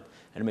comet,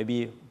 and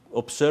maybe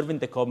observing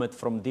the comet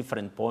from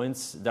different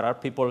points. There are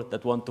people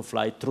that want to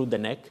fly through the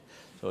neck,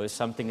 so it's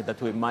something that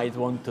we might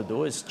want to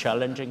do. It's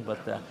challenging,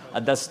 but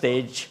at that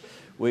stage,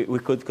 we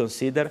could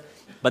consider.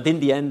 But in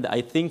the end, I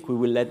think we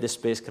will let the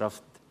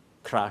spacecraft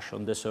crash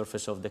on the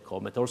surface of the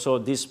comet. Also,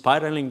 this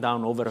spiraling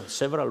down over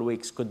several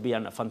weeks could be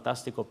a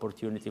fantastic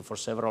opportunity for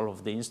several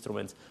of the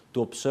instruments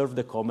to observe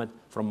the comet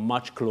from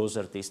much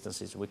closer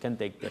distances. We can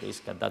take the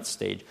risk at that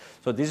stage.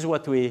 So this is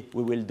what we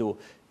will do.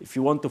 If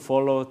you want to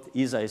follow it,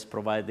 ESA is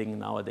providing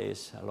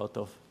nowadays a lot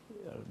of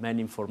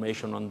many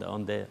information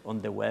on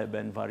the web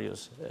and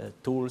various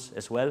tools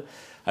as well.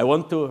 I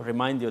want to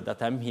remind you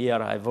that I'm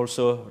here. I've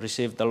also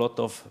received a lot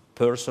of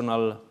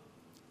personal,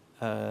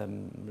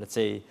 let's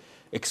say,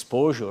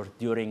 exposure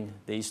during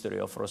the history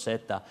of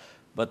Rosetta,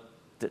 but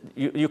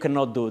you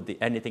cannot do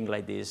anything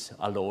like this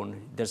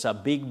alone. There's a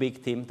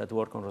big team that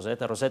work on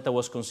Rosetta. Rosetta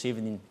was conceived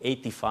in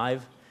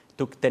 '85. It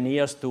took 10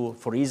 years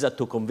for ESA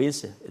to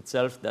convince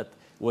itself that it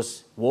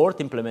was worth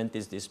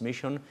implementing this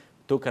mission. It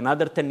took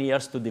another 10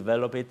 years to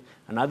develop it,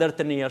 another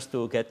 10 years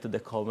to get to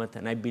the comet,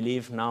 and I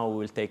believe now we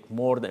will take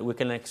we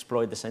can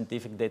exploit the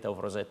scientific data of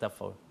Rosetta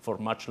for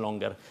much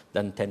longer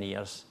than 10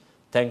 years.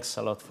 Thanks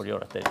a lot for your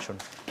attention.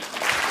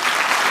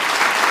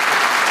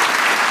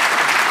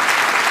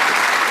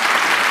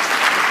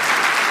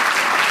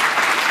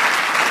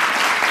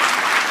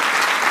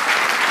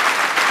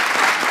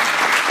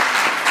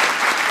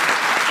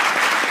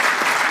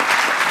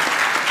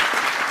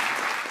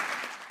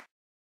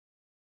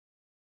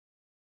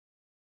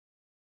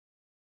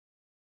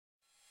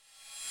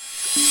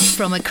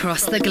 From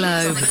across the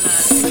globe,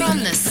 from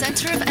the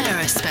center of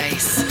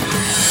aerospace.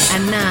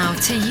 And now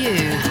to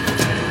you.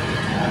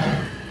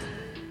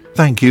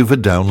 Thank you for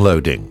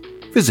downloading.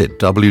 Visit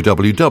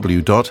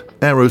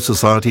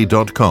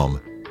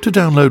www.aerosociety.com to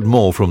download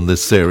more from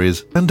this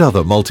series and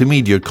other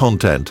multimedia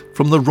content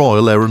from the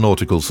Royal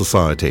Aeronautical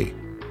Society.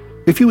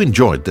 If you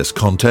enjoyed this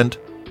content,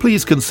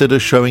 please consider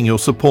showing your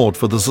support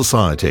for the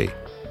Society.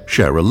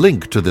 Share a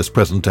link to this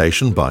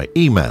presentation by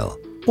email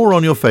or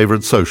on your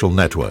favorite social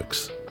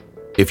networks.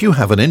 If you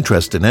have an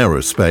interest in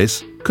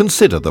aerospace,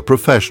 consider the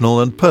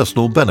professional and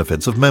personal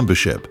benefits of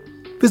membership.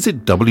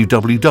 Visit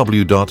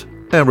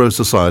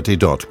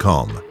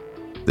www.aerosociety.com.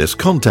 This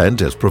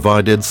content is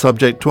provided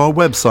subject to our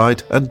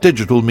website and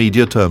digital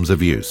media terms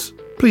of use.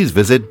 Please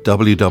visit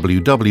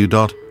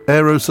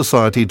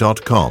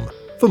www.aerosociety.com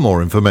for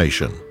more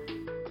information.